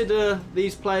consider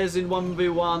these players in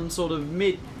 1v1 sort of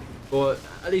mid... Or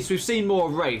at least we've seen more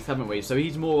of Wraith, haven't we? So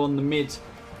he's more on the mid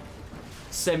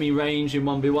semi-range in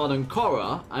 1v1. And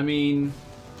Korah, I mean...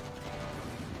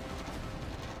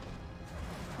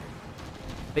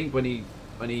 I think when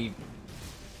he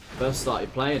first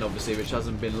started playing, obviously, which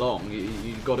hasn't been long,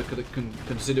 you've got to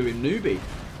consider him newbie.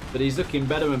 But he's looking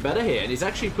better and better here, and he's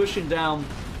actually pushing down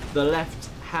the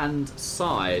left-hand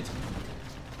side.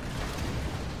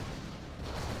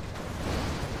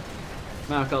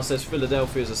 Marikal says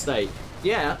Philadelphia's a state.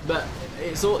 Yeah, but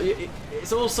it's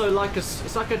also like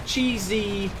it's like a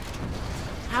cheesy.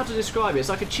 How to describe it? It's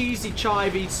like a cheesy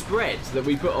chivy spread that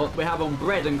we have on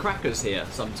bread and crackers here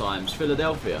sometimes.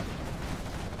 Philadelphia.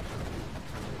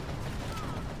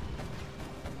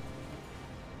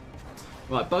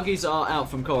 Right, buggies are out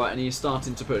from Korah and he's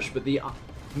starting to push, but the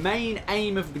main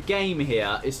aim of the game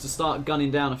here is to start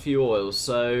gunning down a few oils,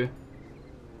 so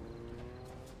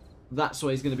that's what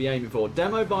he's going to be aiming for.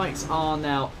 Demo bikes are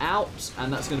now out,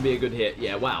 and that's going to be a good hit.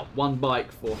 Yeah, wow. 1 bike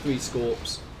for 3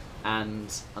 Scorps and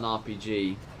an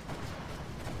RPG.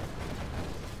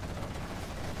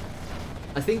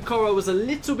 I think Korah was a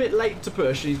little bit late to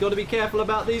push, and he's got to be careful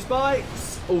about these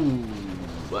bikes. Ooh,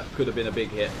 that could have been a big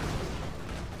hit.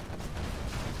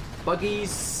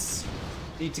 Buggies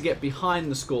need to get behind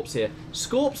the Scorps here.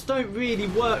 Scorps don't really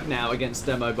work now against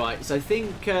demo bikes. I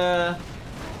think,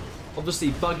 obviously,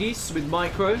 buggies with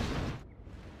micro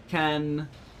can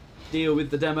deal with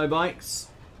the demo bikes.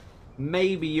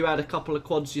 Maybe you add a couple of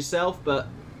quads yourself, but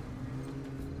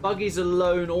buggies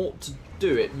alone ought to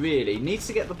do it, really. Needs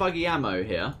to get the buggy ammo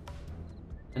here.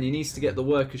 And he needs to get the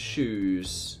worker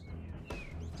shoes.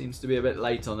 Seems to be a bit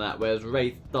late on that, whereas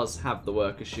Wraith does have the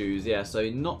worker shoes. Yeah, so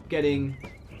not getting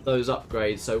those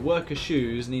upgrades. So worker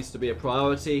shoes needs to be a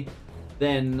priority.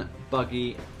 Then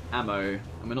buggy ammo.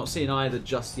 And we're not seeing either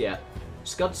just yet.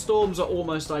 Scud Storms are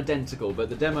almost identical, but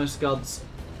the demo Scuds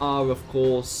are, of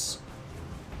course,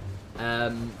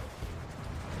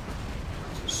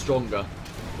 stronger.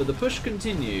 But the push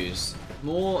continues.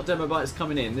 More demo bites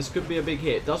coming in. This could be a big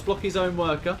hit. Does block his own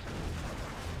worker.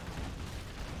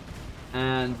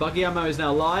 And buggy ammo is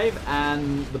now live,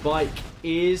 and the bike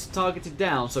is targeted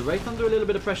down. So Wraith under a little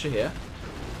bit of pressure here.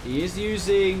 He is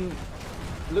using...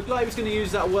 Looked like he was going to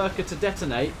use that worker to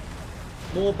detonate.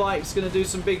 More bikes going to do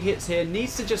some big hits here.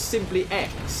 Needs to just simply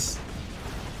X.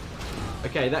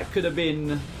 Okay, that could have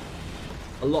been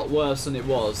a lot worse than it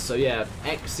was. So yeah,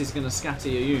 X is going to scatter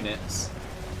your units.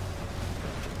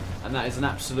 And that is an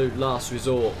absolute last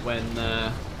resort when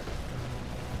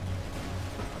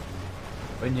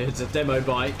it's a demo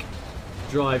bike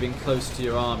driving close to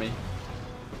your army.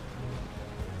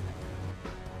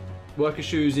 Worker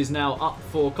shoes is now up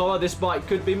for Korah. This bike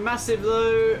could be massive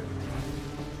though.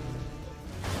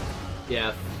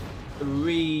 Yeah,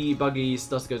 3 buggies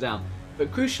does go down.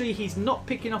 But crucially, he's not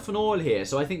picking off an oil here.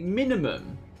 So I think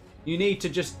minimum, you need to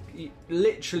just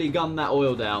literally gun that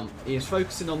oil down. He is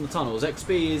focusing on the tunnels.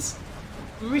 XP is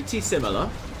pretty similar.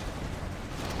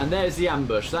 And there's the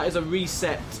ambush. That is a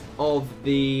reset of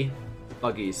the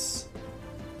buggies.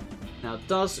 Now,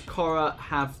 does Korah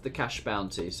have the cash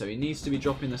bounty? So he needs to be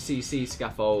dropping the CC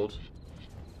scaffold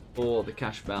for the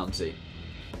cash bounty.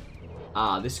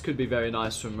 Ah, this could be very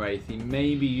nice from Wraith. He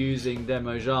may be using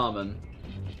Demo Jarman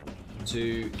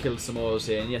to kill some oils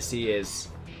here. And yes, he is.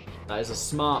 That is a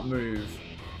smart move.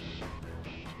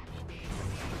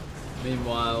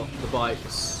 Meanwhile, the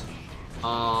bikes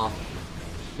are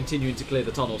continuing to clear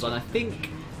the tunnels. And I think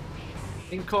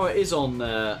Korah is on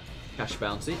the cash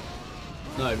bounty.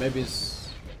 No, maybe it's...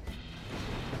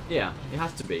 Yeah, it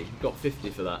has to be. He got 50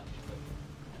 for that.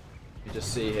 You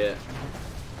just see here.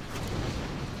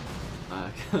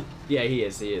 Yeah, he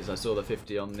is. I saw the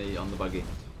 50 on the buggy.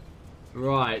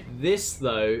 Right, this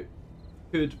though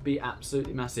could be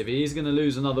absolutely massive. He's going to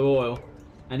lose another oil,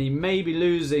 and he may be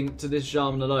losing to this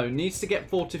Jarman alone. Needs to get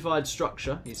fortified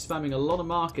structure. He's spamming a lot of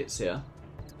markets here.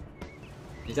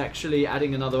 He's actually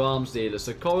adding another arms dealer.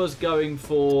 So Korah's going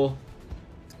for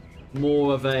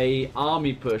more of a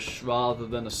army push rather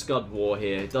than a scud war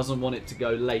here. He doesn't want it to go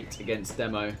late against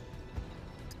Demo.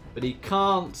 But he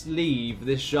can't leave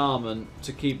this Jarman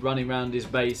to keep running around his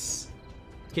base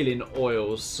killing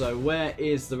oils. So where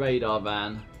is the radar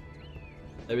van?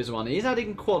 There is one. He's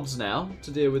adding quads now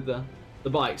to deal with the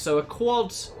bike. So a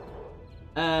quad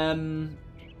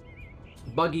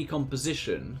buggy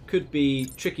composition could be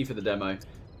tricky for the Demo.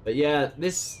 But yeah,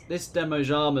 this Demo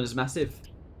Jarman is massive.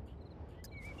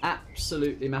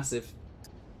 Absolutely massive.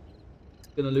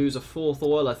 Gonna lose a 4th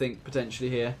oil, I think, potentially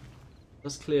here.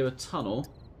 Let's clear a tunnel.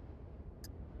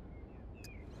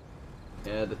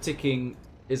 Yeah, the ticking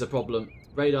is a problem.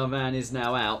 Radar van is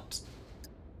now out.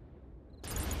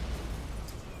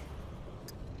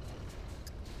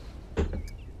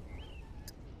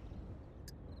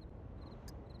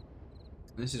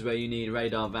 This is where you need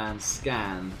radar van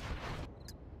scan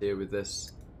to deal with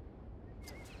this.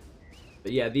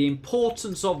 But yeah, the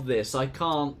importance of this I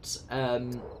can't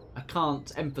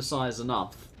emphasize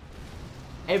enough.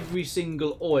 Every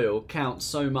single oil counts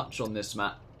so much on this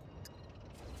map.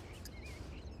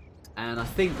 And I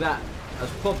think that has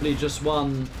probably just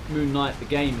won MooNKnight the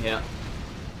game here.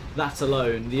 That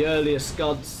alone. The earlier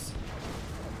scuds,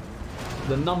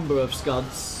 the number of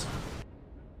scuds,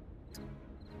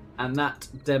 and that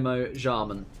Demo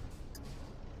Jarman.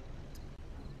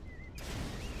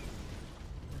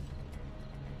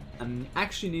 And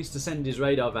actually needs to send his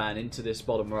radar van into this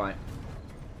bottom right.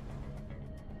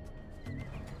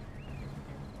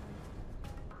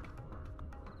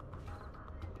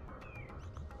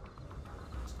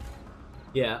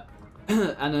 Yeah,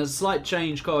 and a slight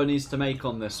change Korah needs to make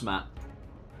on this map.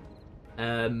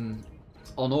 On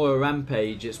Oil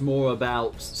Rampage, it's more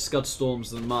about scud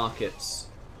storms than markets,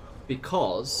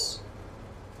 because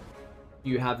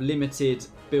you have limited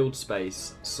build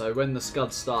space. So when the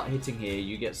scuds start hitting here,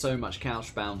 you get so much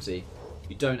couch bounty.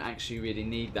 You don't actually really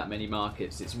need that many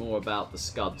markets. It's more about the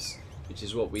scuds, which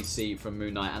is what we see from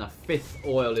MooNKnight. And a 5th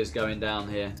oil is going down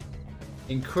here.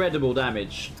 Incredible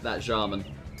damage, that Jarman.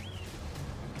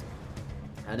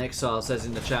 And Exile says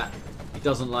in the chat, he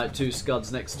doesn't like 2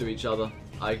 scuds next to each other.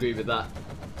 I agree with that.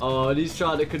 Oh, and he's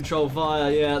trying to control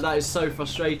fire. Yeah, that is so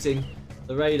frustrating.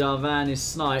 The radar van is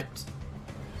sniped.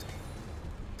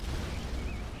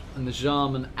 And the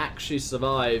Jarman actually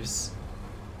survives.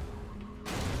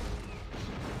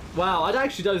 Wow, I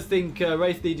actually don't think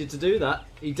Wraith needed to do that.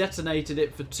 He detonated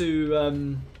it for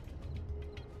two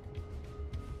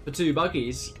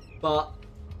buggies, but...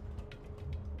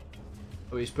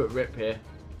 Oh, he's put RIP here.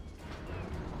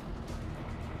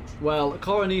 Well,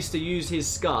 Korah needs to use his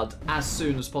scud as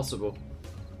soon as possible,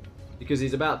 because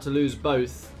he's about to lose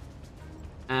both.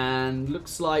 And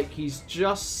looks like he's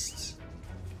just...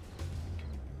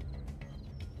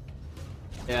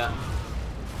 Yeah.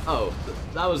 Oh,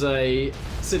 that was a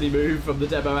silly move from the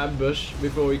Demo ambush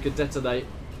before he could detonate.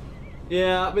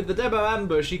 Yeah, with the Demo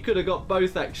ambush, he could have got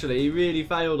both actually. He really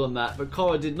failed on that, but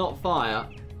Korah did not fire.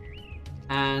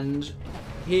 And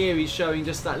here he's showing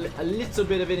just that a little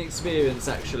bit of inexperience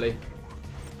actually.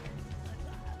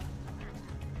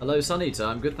 Hello Sunita,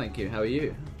 I'm good thank you. How are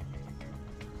you?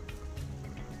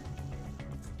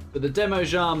 But the Demo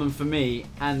Jarman for me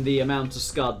and the amount of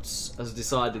scuds has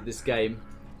decided this game.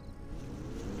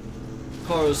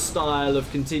 Korah's style of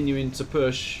continuing to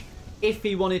push. If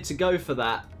he wanted to go for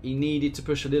that, he needed to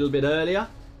push a little bit earlier,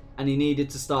 and he needed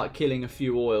to start killing a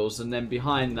few oils, and then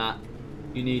behind that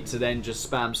you need to then just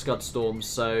spam scud storms.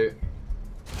 So,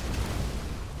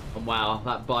 and wow,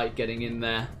 that bite getting in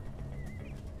there.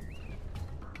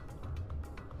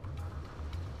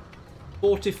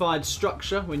 Fortified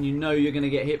structure when you know you're going to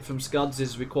get hit from scuds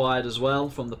is required as well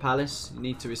from the palace. You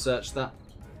need to research that.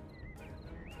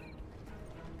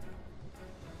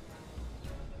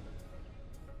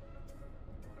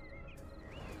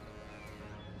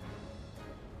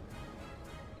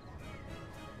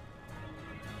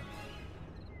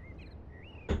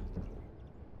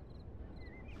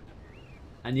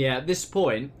 And yeah, at this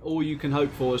point, all you can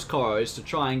hope for as Korah is to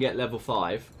try and get level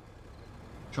 5.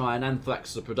 Try and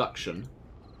Anthrax the production.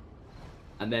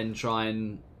 And then try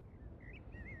and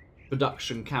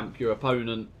production camp your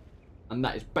opponent. And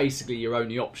that is basically your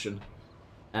only option.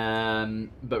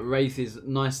 But Wraith is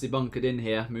nicely bunkered in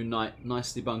here. MooNKnight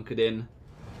nicely bunkered in.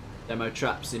 Demo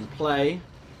traps in play.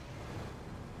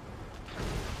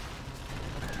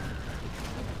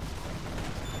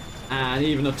 And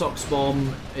even a Tox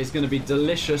Bomb is going to be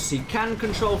delicious. He can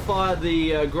control fire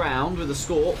the ground with a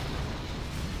Scorp.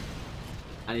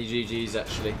 And he GG's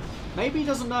actually. Maybe he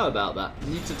doesn't know about that.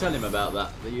 You need to tell him about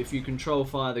that. That if you control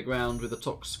fire the ground with a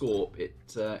Tox Scorp, it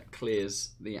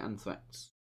clears the Anthrax.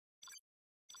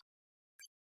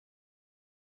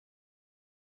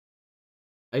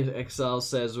 Exile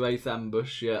says Wraith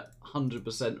Ambush. Yeah,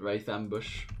 100% Wraith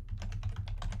Ambush.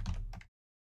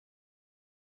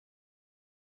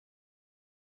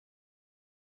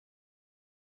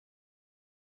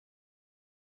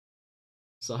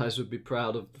 Size would be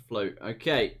proud of the float.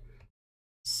 Okay,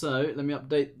 so let me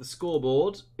update the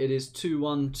scoreboard. It is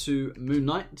 2-1 to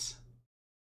MooNKnight.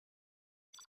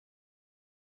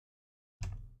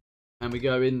 And we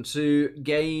go into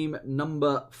game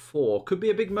number 4. Could be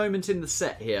a big moment in the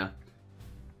set here.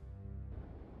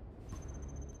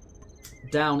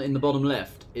 Down in the bottom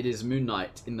left, it is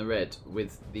MooNKnight in the red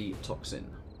with the Toxin.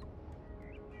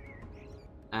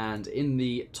 And in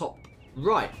the top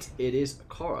right, it is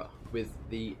Korah with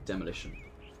the Demolition.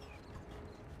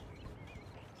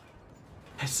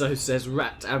 Heso says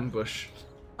Rat Ambush.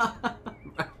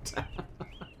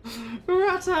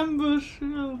 Rat Ambush.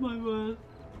 Oh my word.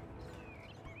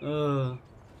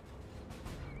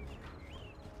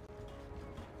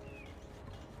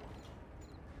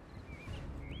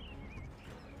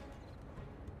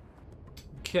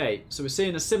 Okay, so we're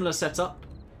seeing a similar setup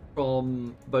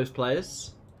from both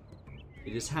players.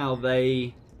 It is how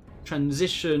they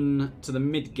transition to the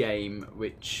mid game,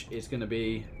 which is going to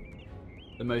be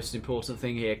the most important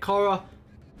thing here. Korah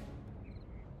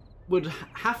would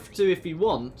have to, if he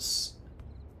wants,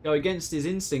 go against his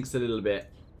instincts a little bit.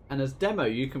 And as demo,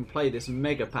 you can play this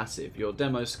mega passive. Your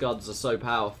demo scuds are so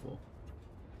powerful.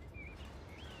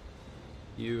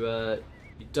 You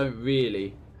don't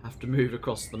really have to move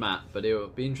across the map, but it will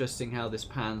be interesting how this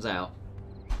pans out.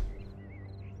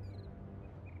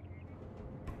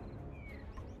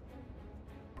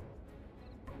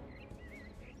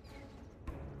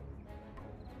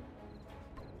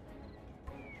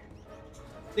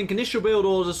 I think initial build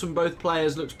orders from both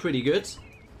players looks pretty good.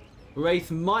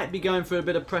 Wraith might be going for a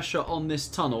bit of pressure on this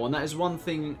tunnel, and that is one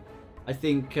thing I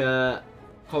think Korah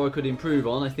could improve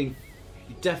on. I think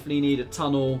you definitely need a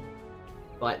tunnel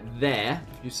like there.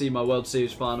 If you see my World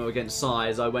Series final against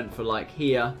Size, I went for like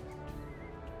here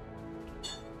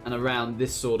and around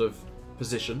this sort of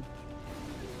position.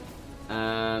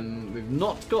 We've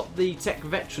not got the tech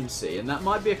veterancy, and that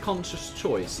might be a conscious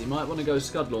choice. You might want to go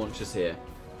Scud launchers here.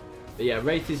 But yeah,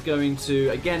 Wraith is going to,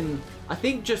 again, I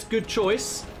think just good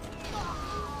choice.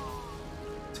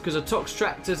 Because a Tox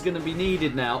Tractor is going to be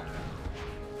needed now.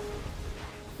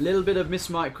 A little bit of miss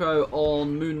micro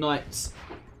on MooNKnight's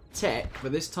tech,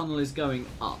 but this tunnel is going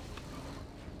up.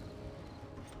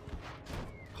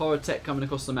 Korah tech coming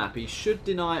across the map. He should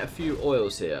deny a few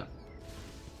oils here.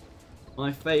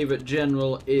 My favourite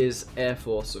general is Air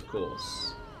Force, of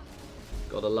course.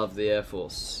 Gotta love the Air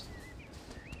Force.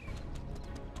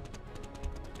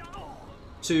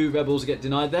 2 rebels get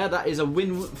denied there. That is a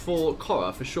win for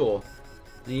Korah for sure.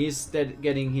 And he is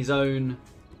getting his own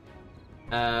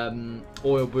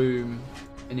oil boom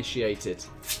initiated.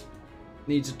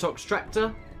 Needs a Tox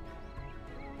Tractor.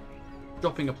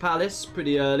 Dropping a Palace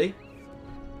pretty early.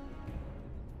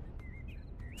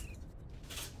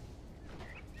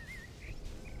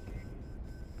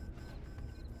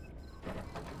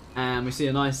 And we see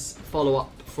a nice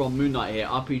follow-up from MooNKnight here.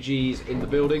 RPGs in the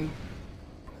building.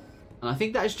 And I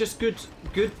think that is just good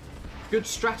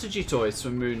strategy choice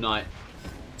from MooNKnight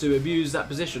to abuse that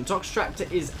position. Tox Tractor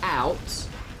is out.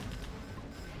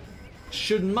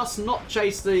 Must not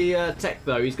chase the tech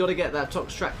though. He's got to get that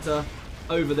Tox Tractor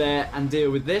over there and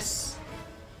deal with this.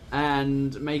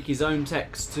 And make his own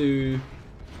techs to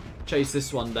chase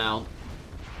this one down.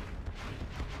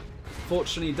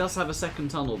 Fortunately, he does have a second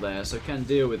tunnel there, so can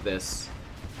deal with this.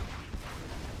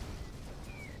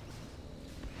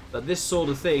 But this sort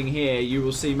of thing here, you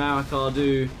will see Marakar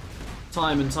do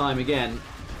time and time again.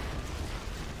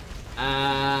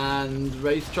 And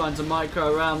Wraith trying to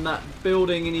micro around that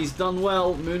building, and he's done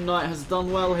well. MooNKnight has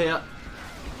done well here.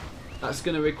 That's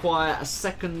going to require a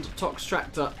second Tox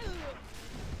Tractor.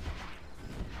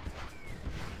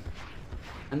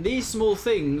 And these small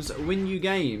things win you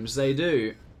games, they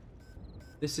do.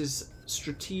 This is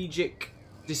strategic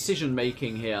decision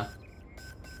making here.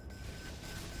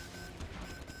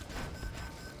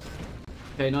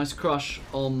 Okay, nice crush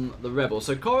on the Rebel.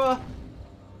 So Korah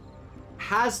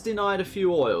has denied a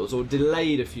few oils, or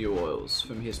delayed a few oils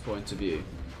from his point of view.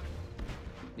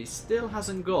 He still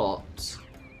hasn't got...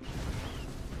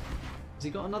 Has he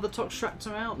got another Tox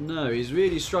Tractor out? No, he's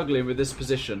really struggling with this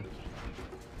position.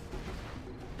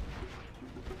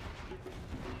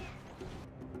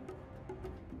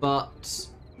 But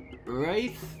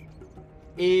Wraith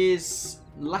is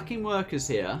lacking workers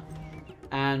here.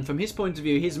 And from his point of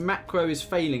view, his macro is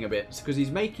failing a bit because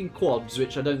he's making quads,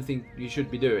 which I don't think you should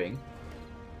be doing.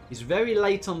 He's very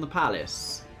late on the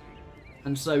palace.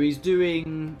 And so he's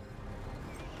doing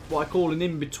what I call an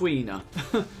in-betweener,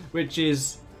 which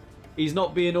is he's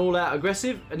not being all out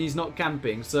aggressive and he's not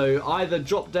camping. So either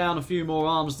drop down a few more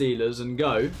arms dealers and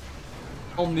go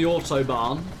on the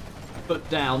autobahn, put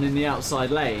down in the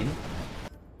outside lane,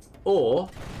 or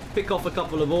pick off a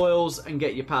couple of oils and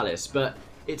get your palace. But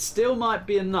it still might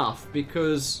be enough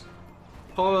because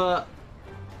Korah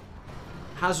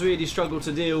has really struggled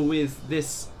to deal with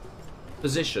this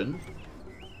position.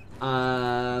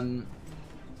 Heso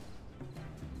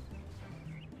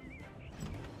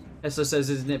says,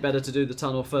 isn't it better to do the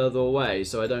tunnel further away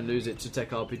so I don't lose it to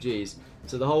tech RPGs?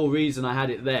 So the whole reason I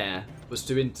had it there was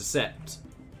to intercept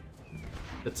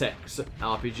the tech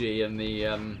RPG and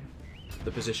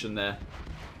the position there.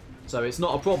 So it's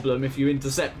not a problem if you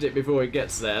intercept it before it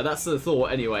gets there. That's the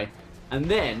thought anyway. And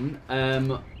then,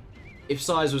 if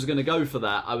Size was going to go for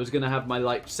that, I was going to have my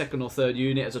like second or third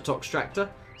unit as a Tox Tractor.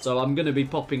 So I'm going to be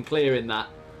popping clear in that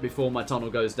before my tunnel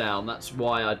goes down. That's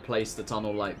why I'd placed the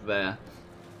tunnel like there.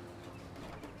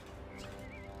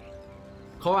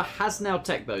 Korah has now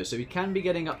tech though, so he can be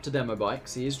getting up to demo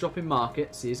bikes. He is dropping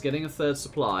markets. He is getting a third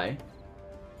supply.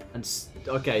 And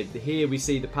okay, here we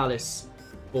see the palace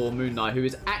for MooNKnight, who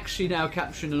is actually now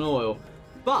capturing an oil.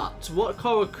 But what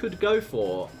Korah could go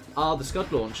for are the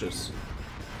Scud launchers.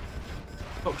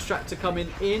 Tox Tractor coming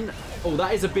in. Oh,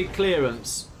 that is a big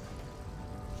clearance.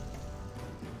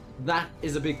 That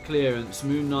is a big clearance.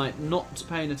 MooNKnight not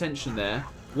paying attention there.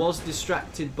 Was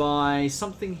distracted by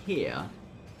something here.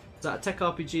 Is that a tech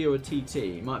RPG or a TT?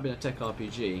 It might have been a tech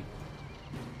RPG.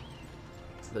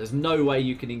 There's no way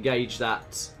you can engage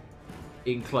that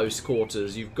in close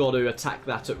quarters. You've got to attack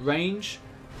that at range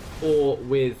or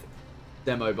with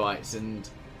demo bites. And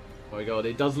oh my god,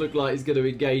 it does look like he's going to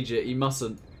engage it. He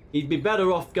mustn't. He'd be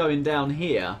better off going down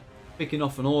here, picking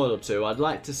off an oil or two. I'd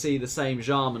like to see the same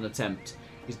Jarman attempt.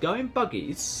 He's going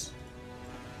buggies.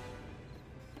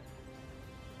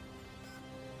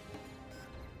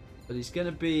 But he's going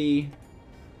to be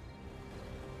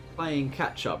playing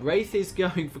catch-up. Wraith is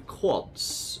going for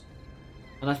quads.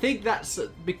 And I think that's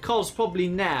because probably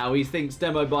now he thinks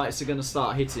demo bites are going to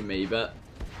start hitting me. But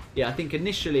yeah, I think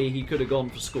initially he could have gone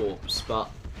for Scorps. But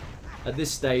at this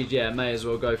stage, yeah, may as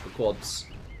well go for quads.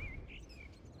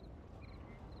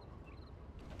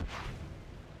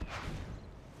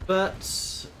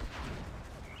 But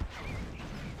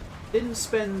didn't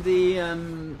spend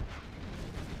the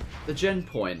gen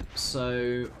point,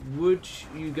 so would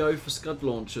you go for Scud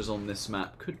launchers on this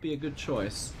map? Could be a good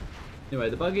choice. Anyway,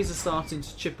 the buggies are starting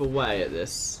to chip away at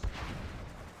this.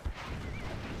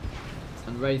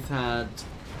 And Wraith had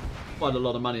quite a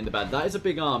lot of money in the bag. That is a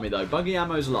big army though. Buggy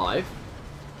ammo's live.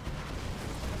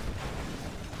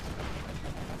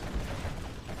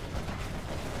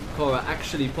 Korah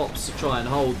actually pops to try and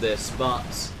hold this,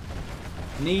 but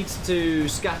needs to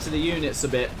scatter the units a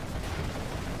bit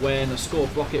when a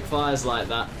Scorp rocket fires like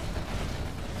that.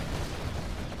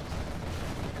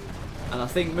 And I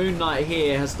think MooNKnight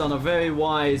here has done a very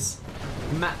wise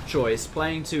map choice,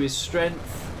 playing to his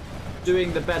strength,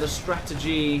 doing the better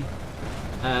strategy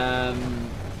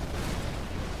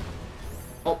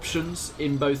options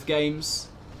in both games.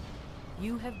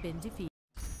 You have been defeated.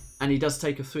 And he does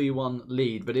take a 3-1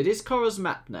 lead, but it is Korah's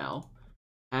map now.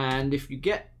 And if you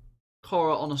get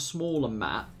Korah on a smaller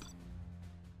map,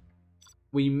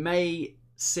 we may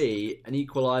see an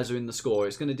equaliser in the score.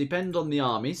 It's going to depend on the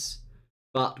armies,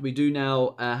 but we do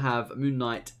now have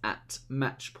MooNKnight at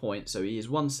match point, so he is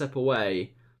one step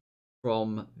away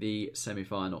from the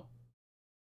semi-final.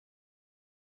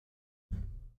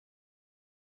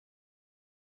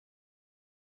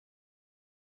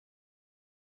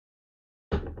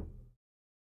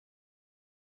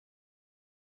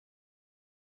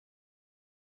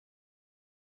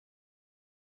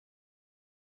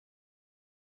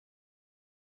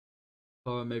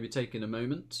 Korah maybe taking a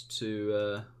moment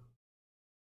to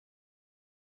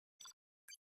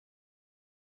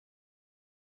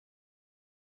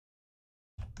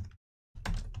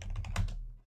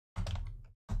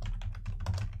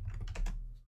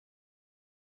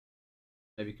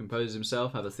maybe compose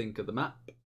himself, have a think of the map.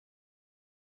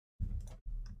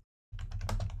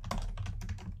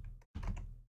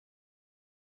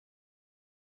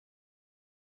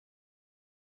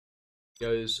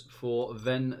 Goes for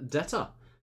Vendetta.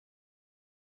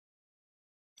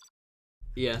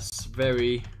 Yes,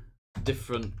 very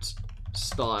different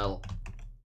style.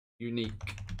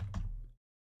 Unique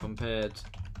compared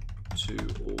to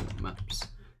all maps.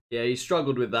 Yeah, he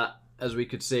struggled with that, as we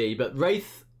could see. But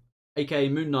Wraith, aka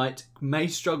MooNKnight, may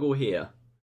struggle here.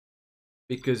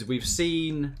 Because we've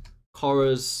seen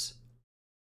Korah's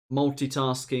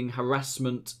multitasking,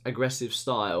 harassment, aggressive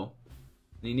style.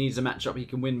 And he needs a matchup he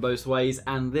can win both ways.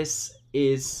 And this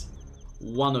is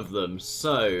one of them.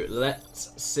 So,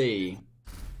 let's see.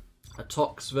 A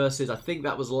Tox versus, I think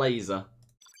that was Laser.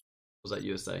 Was that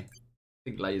USA? I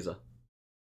think Laser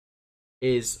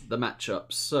is the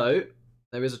matchup. So,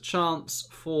 there is a chance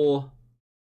for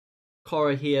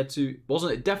Korah here to...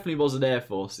 It definitely wasn't Air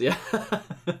Force. Yeah.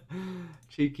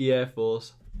 Cheeky Air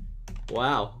Force.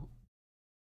 Wow.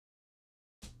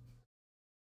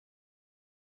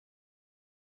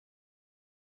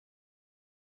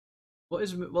 I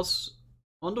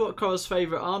wonder what Korah's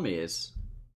favourite army is.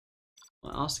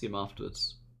 I'll ask him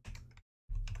afterwards.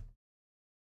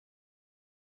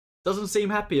 Doesn't seem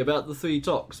happy about the 3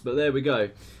 Tox, but there we go.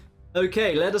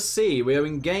 Okay, let us see. We are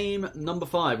in game number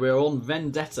 5. We are on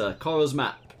Vendetta, Korah's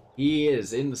map. He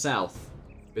is in the south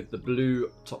with the blue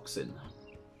toxin.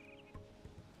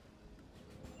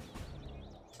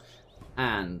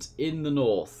 And in the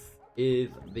north is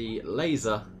the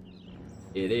laser.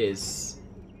 It is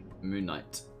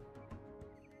MooNKnight.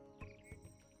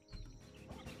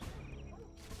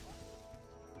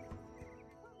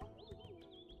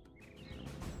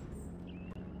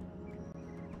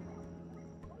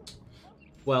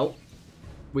 Well,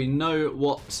 we know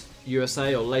what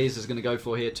USA or Laser is going to go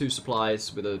for here. 2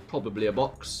 supplies with probably a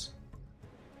box.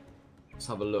 Let's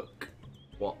have a look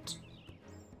what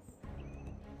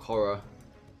Korah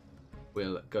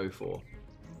will go for.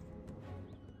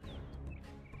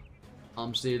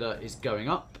 Arms dealer is going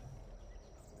up.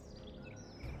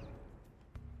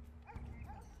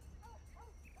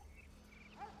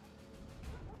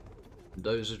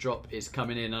 Dozer drop is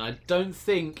coming in, and I don't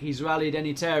think he's rallied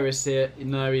any terrorists here.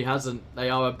 No, he hasn't.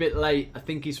 They are a bit late. I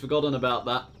think he's forgotten about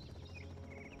that.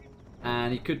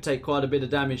 And he could take quite a bit of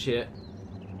damage here.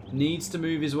 Needs to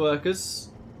move his workers.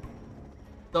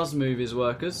 Does move his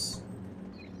workers.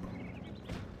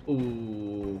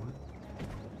 Ooh.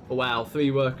 Oh, wow, 3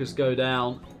 workers go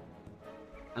down.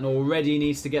 And already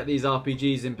needs to get these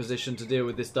RPGs in position to deal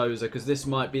with this Dozer, because this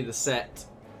might be the set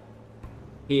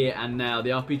here and now. The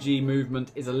RPG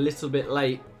movement is a little bit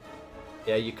late.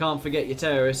 Yeah, you can't forget your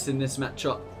terrorists in this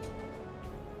matchup.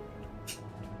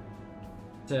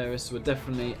 Terrorists were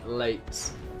definitely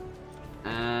late.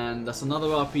 And that's another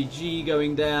RPG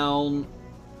going down.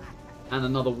 And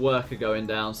another worker going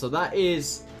down. So that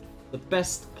is the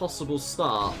best possible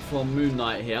start from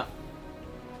MooNKnight here.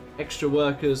 Extra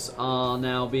workers are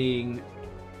now being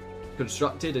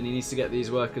constructed, and he needs to get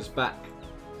these workers back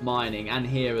mining, and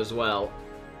here as well.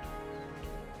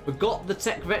 Forgot the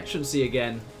tech veterancy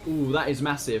again. Ooh, that is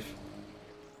massive.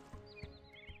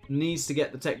 Needs to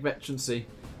get the tech veterancy.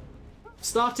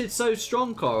 Started so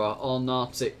strong, Korah, on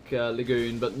Artic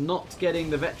Lagoon, but not getting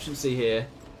the veterancy here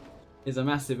is a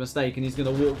massive mistake, and he's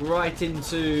going to walk right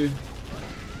into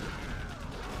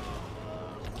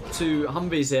 2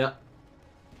 Humvees here.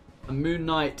 And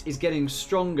MooNKnight is getting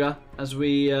stronger as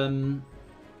we are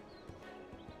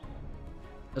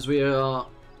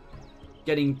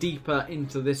getting deeper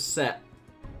into this set.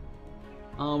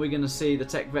 Are we going to see the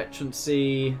tech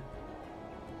veterancy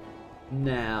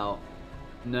now?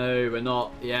 No, we're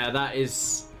not. Yeah, that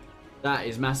is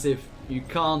massive. You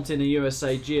can't in a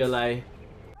USA GLA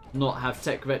not have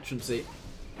tech veterancy.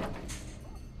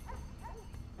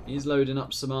 He's loading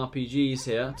up some RPGs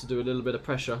here to do a little bit of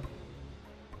pressure.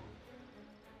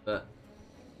 But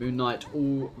MooNKnight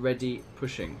already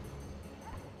pushing.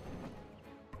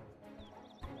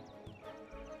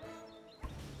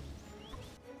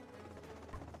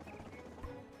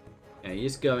 Yeah,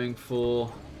 he's going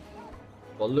for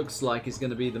what looks like is going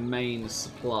to be the main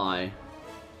supply.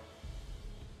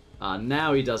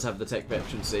 Now he does have the tech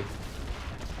veterancy.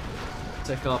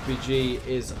 Tech RPG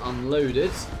is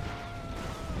unloaded.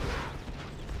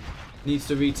 Needs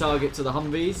to retarget to the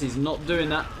Humvees. He's not doing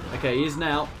that. Okay, he is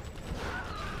now.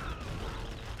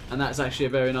 And that's actually a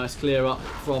very nice clear up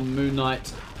from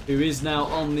MooNKnight, who is now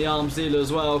on the arms dealer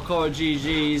as well. Korah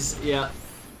GG's. Yeah.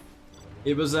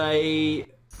 It was a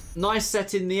nice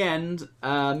set in the end.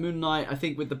 MooNKnight, I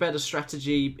think, with the better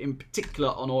strategy, in particular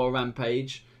on Aura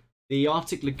Rampage. The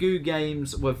Artic Lagoon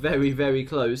games were very, very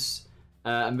close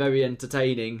and very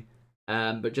entertaining.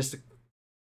 But just a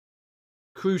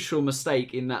crucial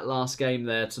mistake in that last game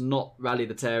there to not rally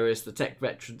the terrorists, the tech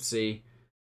veterancy.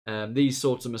 These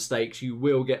sorts of mistakes, you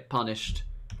will get punished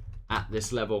at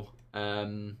this level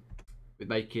with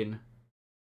making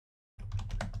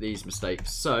these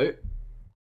mistakes. So,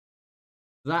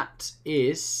 that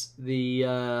is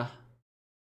the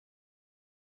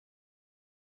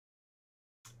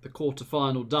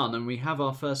quarter-final done, and we have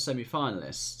our first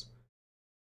semi-finalist.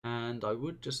 And I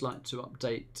would just like to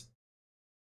update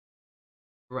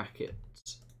bracket.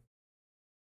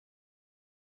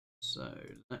 So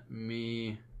let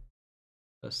me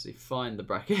firstly find the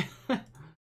bracket.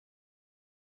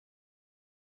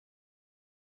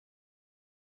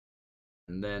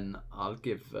 And then I'll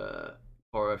give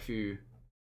Korah a few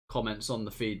comments on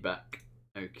the feedback.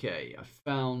 Okay, I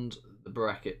found the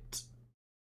bracket.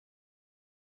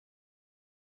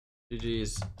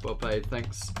 GG's, well played.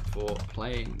 Thanks for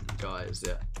playing, guys.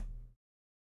 Yeah.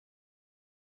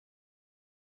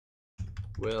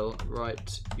 Will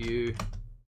write you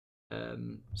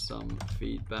some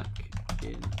feedback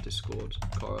in Discord.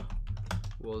 Korah,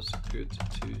 was good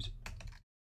to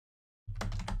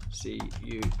see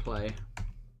you play.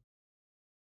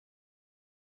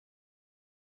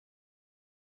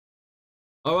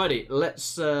 Alrighty,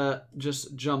 let's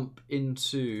just jump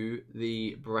into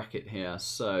the bracket here.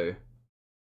 So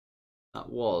that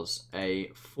was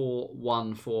a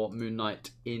 4-1 for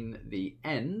MooNKnight in the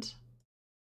end.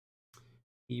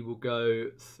 He will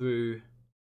go through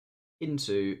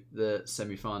into the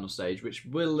semi-final stage, which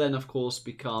will then, of course,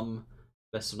 become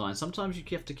best of 9. Sometimes you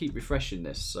have to keep refreshing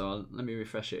this, so let me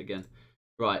refresh it again.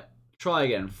 Right, try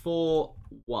again.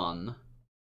 4-1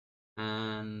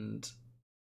 and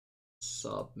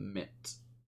submit.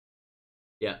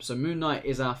 Yeah, so MooNKnight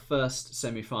is our first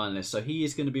semi-finalist, so he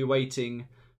is going to be awaiting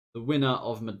the winner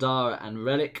of Madara and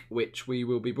ReLiC, which we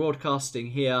will be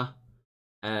broadcasting here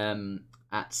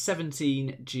at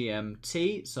 17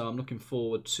 GMT, so I'm looking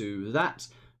forward to that.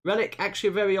 ReLiC, actually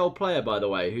a very old player, by the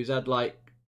way, who's had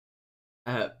like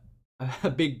a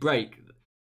big break,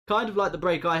 kind of like the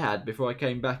break I had before I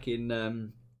came back in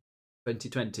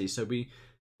 2020. So we,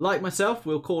 like myself,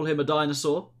 we'll call him a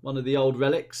dinosaur, one of the old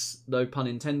relics, no pun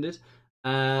intended,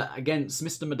 against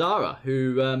Mr. Madara,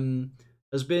 who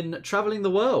has been travelling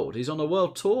the world. He's on a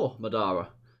world tour, Madara,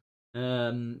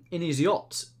 in his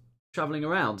yacht, travelling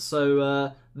around.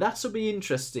 So that'll be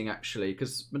interesting, actually,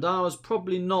 because Madara's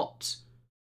probably not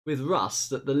with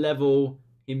Rust at the level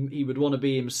he would want to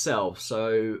be himself.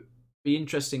 So be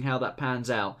interesting how that pans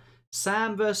out.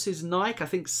 Sam versus Nike. I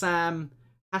think Sam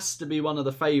has to be one of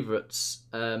the favourites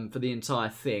for the entire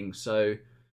thing. So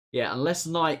yeah, unless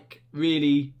Nike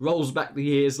really rolls back the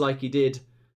years like he did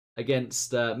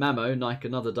against Mamo, Nike,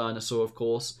 another dinosaur, of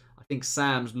course, I think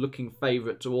Sam's looking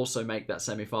favourite to also make that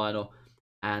semi-final.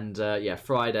 And yeah,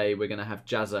 Friday we're going to have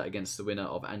Jazza against the winner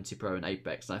of AntiPro and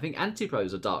Apex. And I think AntiPro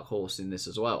is a dark horse in this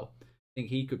as well. I think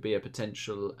he could be a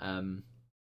potential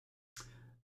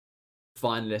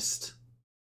finalist.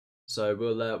 So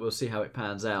we'll see how it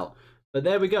pans out. But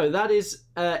there we go. That is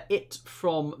it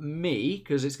from me,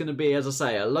 because it's going to be, as I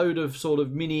say, a load of sort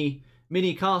of mini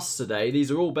casts today.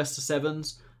 These are all best of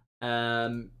 7s.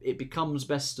 It becomes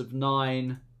best of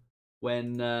 9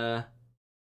 when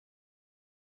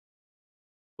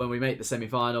we make the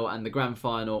semi-final, and the grand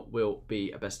final will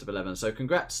be a best of 11. So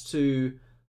congrats to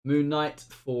MooNKnight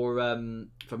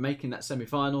for making that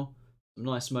semi-final. Some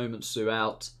nice moments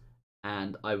throughout,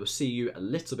 and I will see you a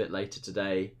little bit later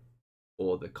today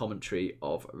for the commentary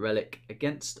of ReLiC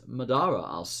against Madara.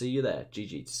 I'll see you there.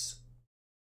 GG's.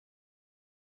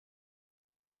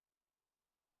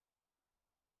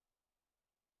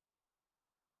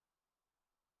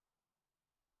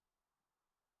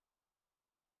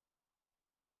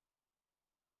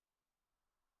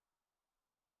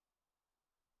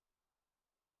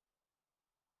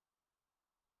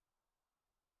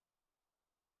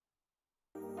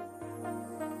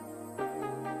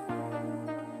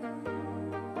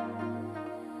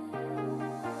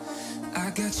 I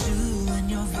got you and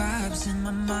your vibes in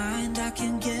my mind, I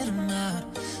can't get them out,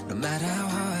 no matter how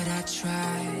hard I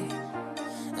try.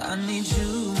 I need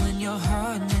you and your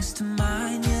heart next to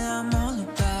mine, yeah, I'm all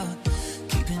about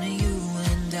keeping it you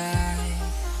and I.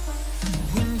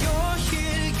 When you're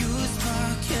here, you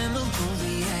spark chemical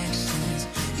reactions,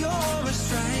 your aura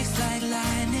strikes like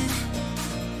lightning.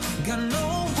 Got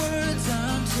no words,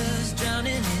 I'm just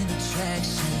drowning in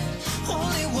attraction,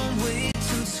 only one way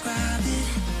to describe it.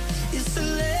 It's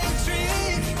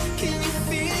electric, can you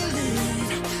feel it?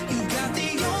 You got the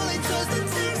only touch that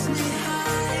takes me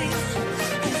high.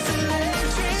 It's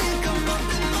electric, I'm up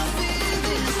in my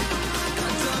feelings. I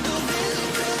don't know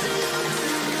really cause I love tonight.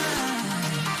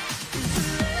 It's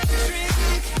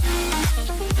electric. It's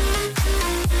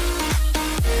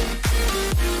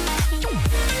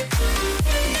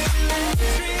electric.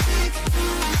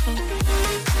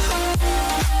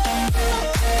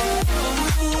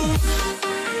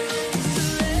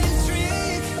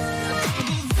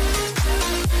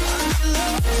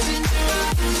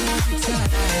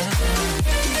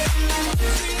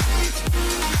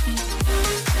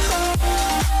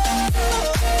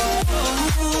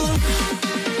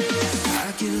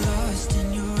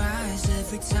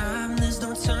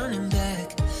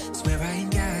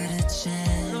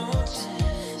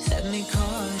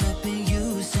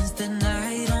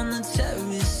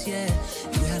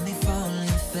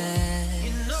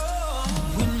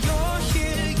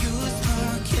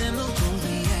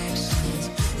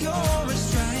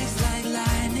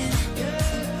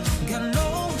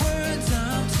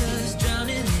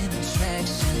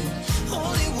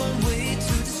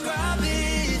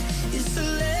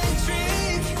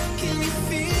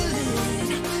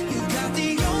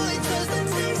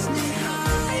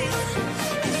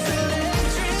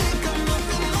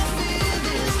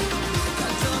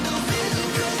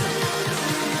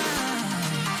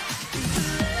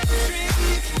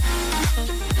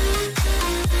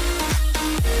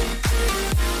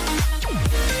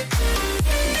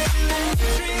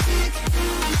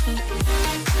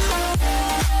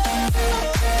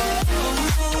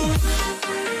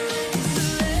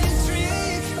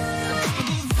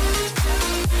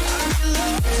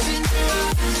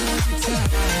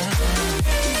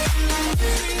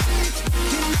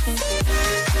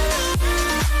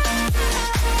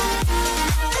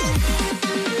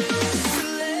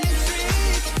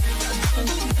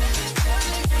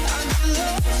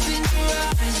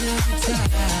 rise of the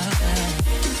tide.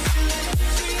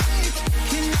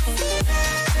 Can you feel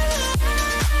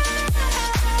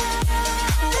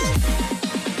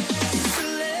it's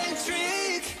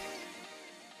electric.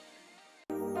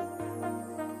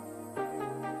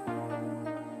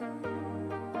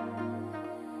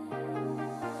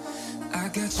 I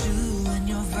got you and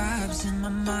your vibes in my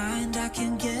mind, I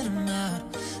can't get them out,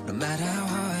 no matter how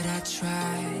hard I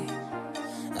try.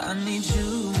 I need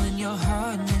you and your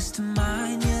heart next to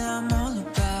mine, yeah, I'm all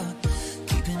about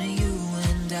keeping it you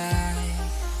and I.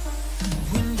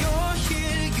 When you're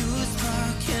here, you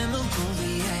spark chemical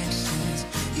reactions,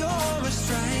 your aura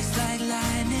strikes like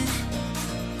lightning,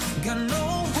 got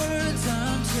no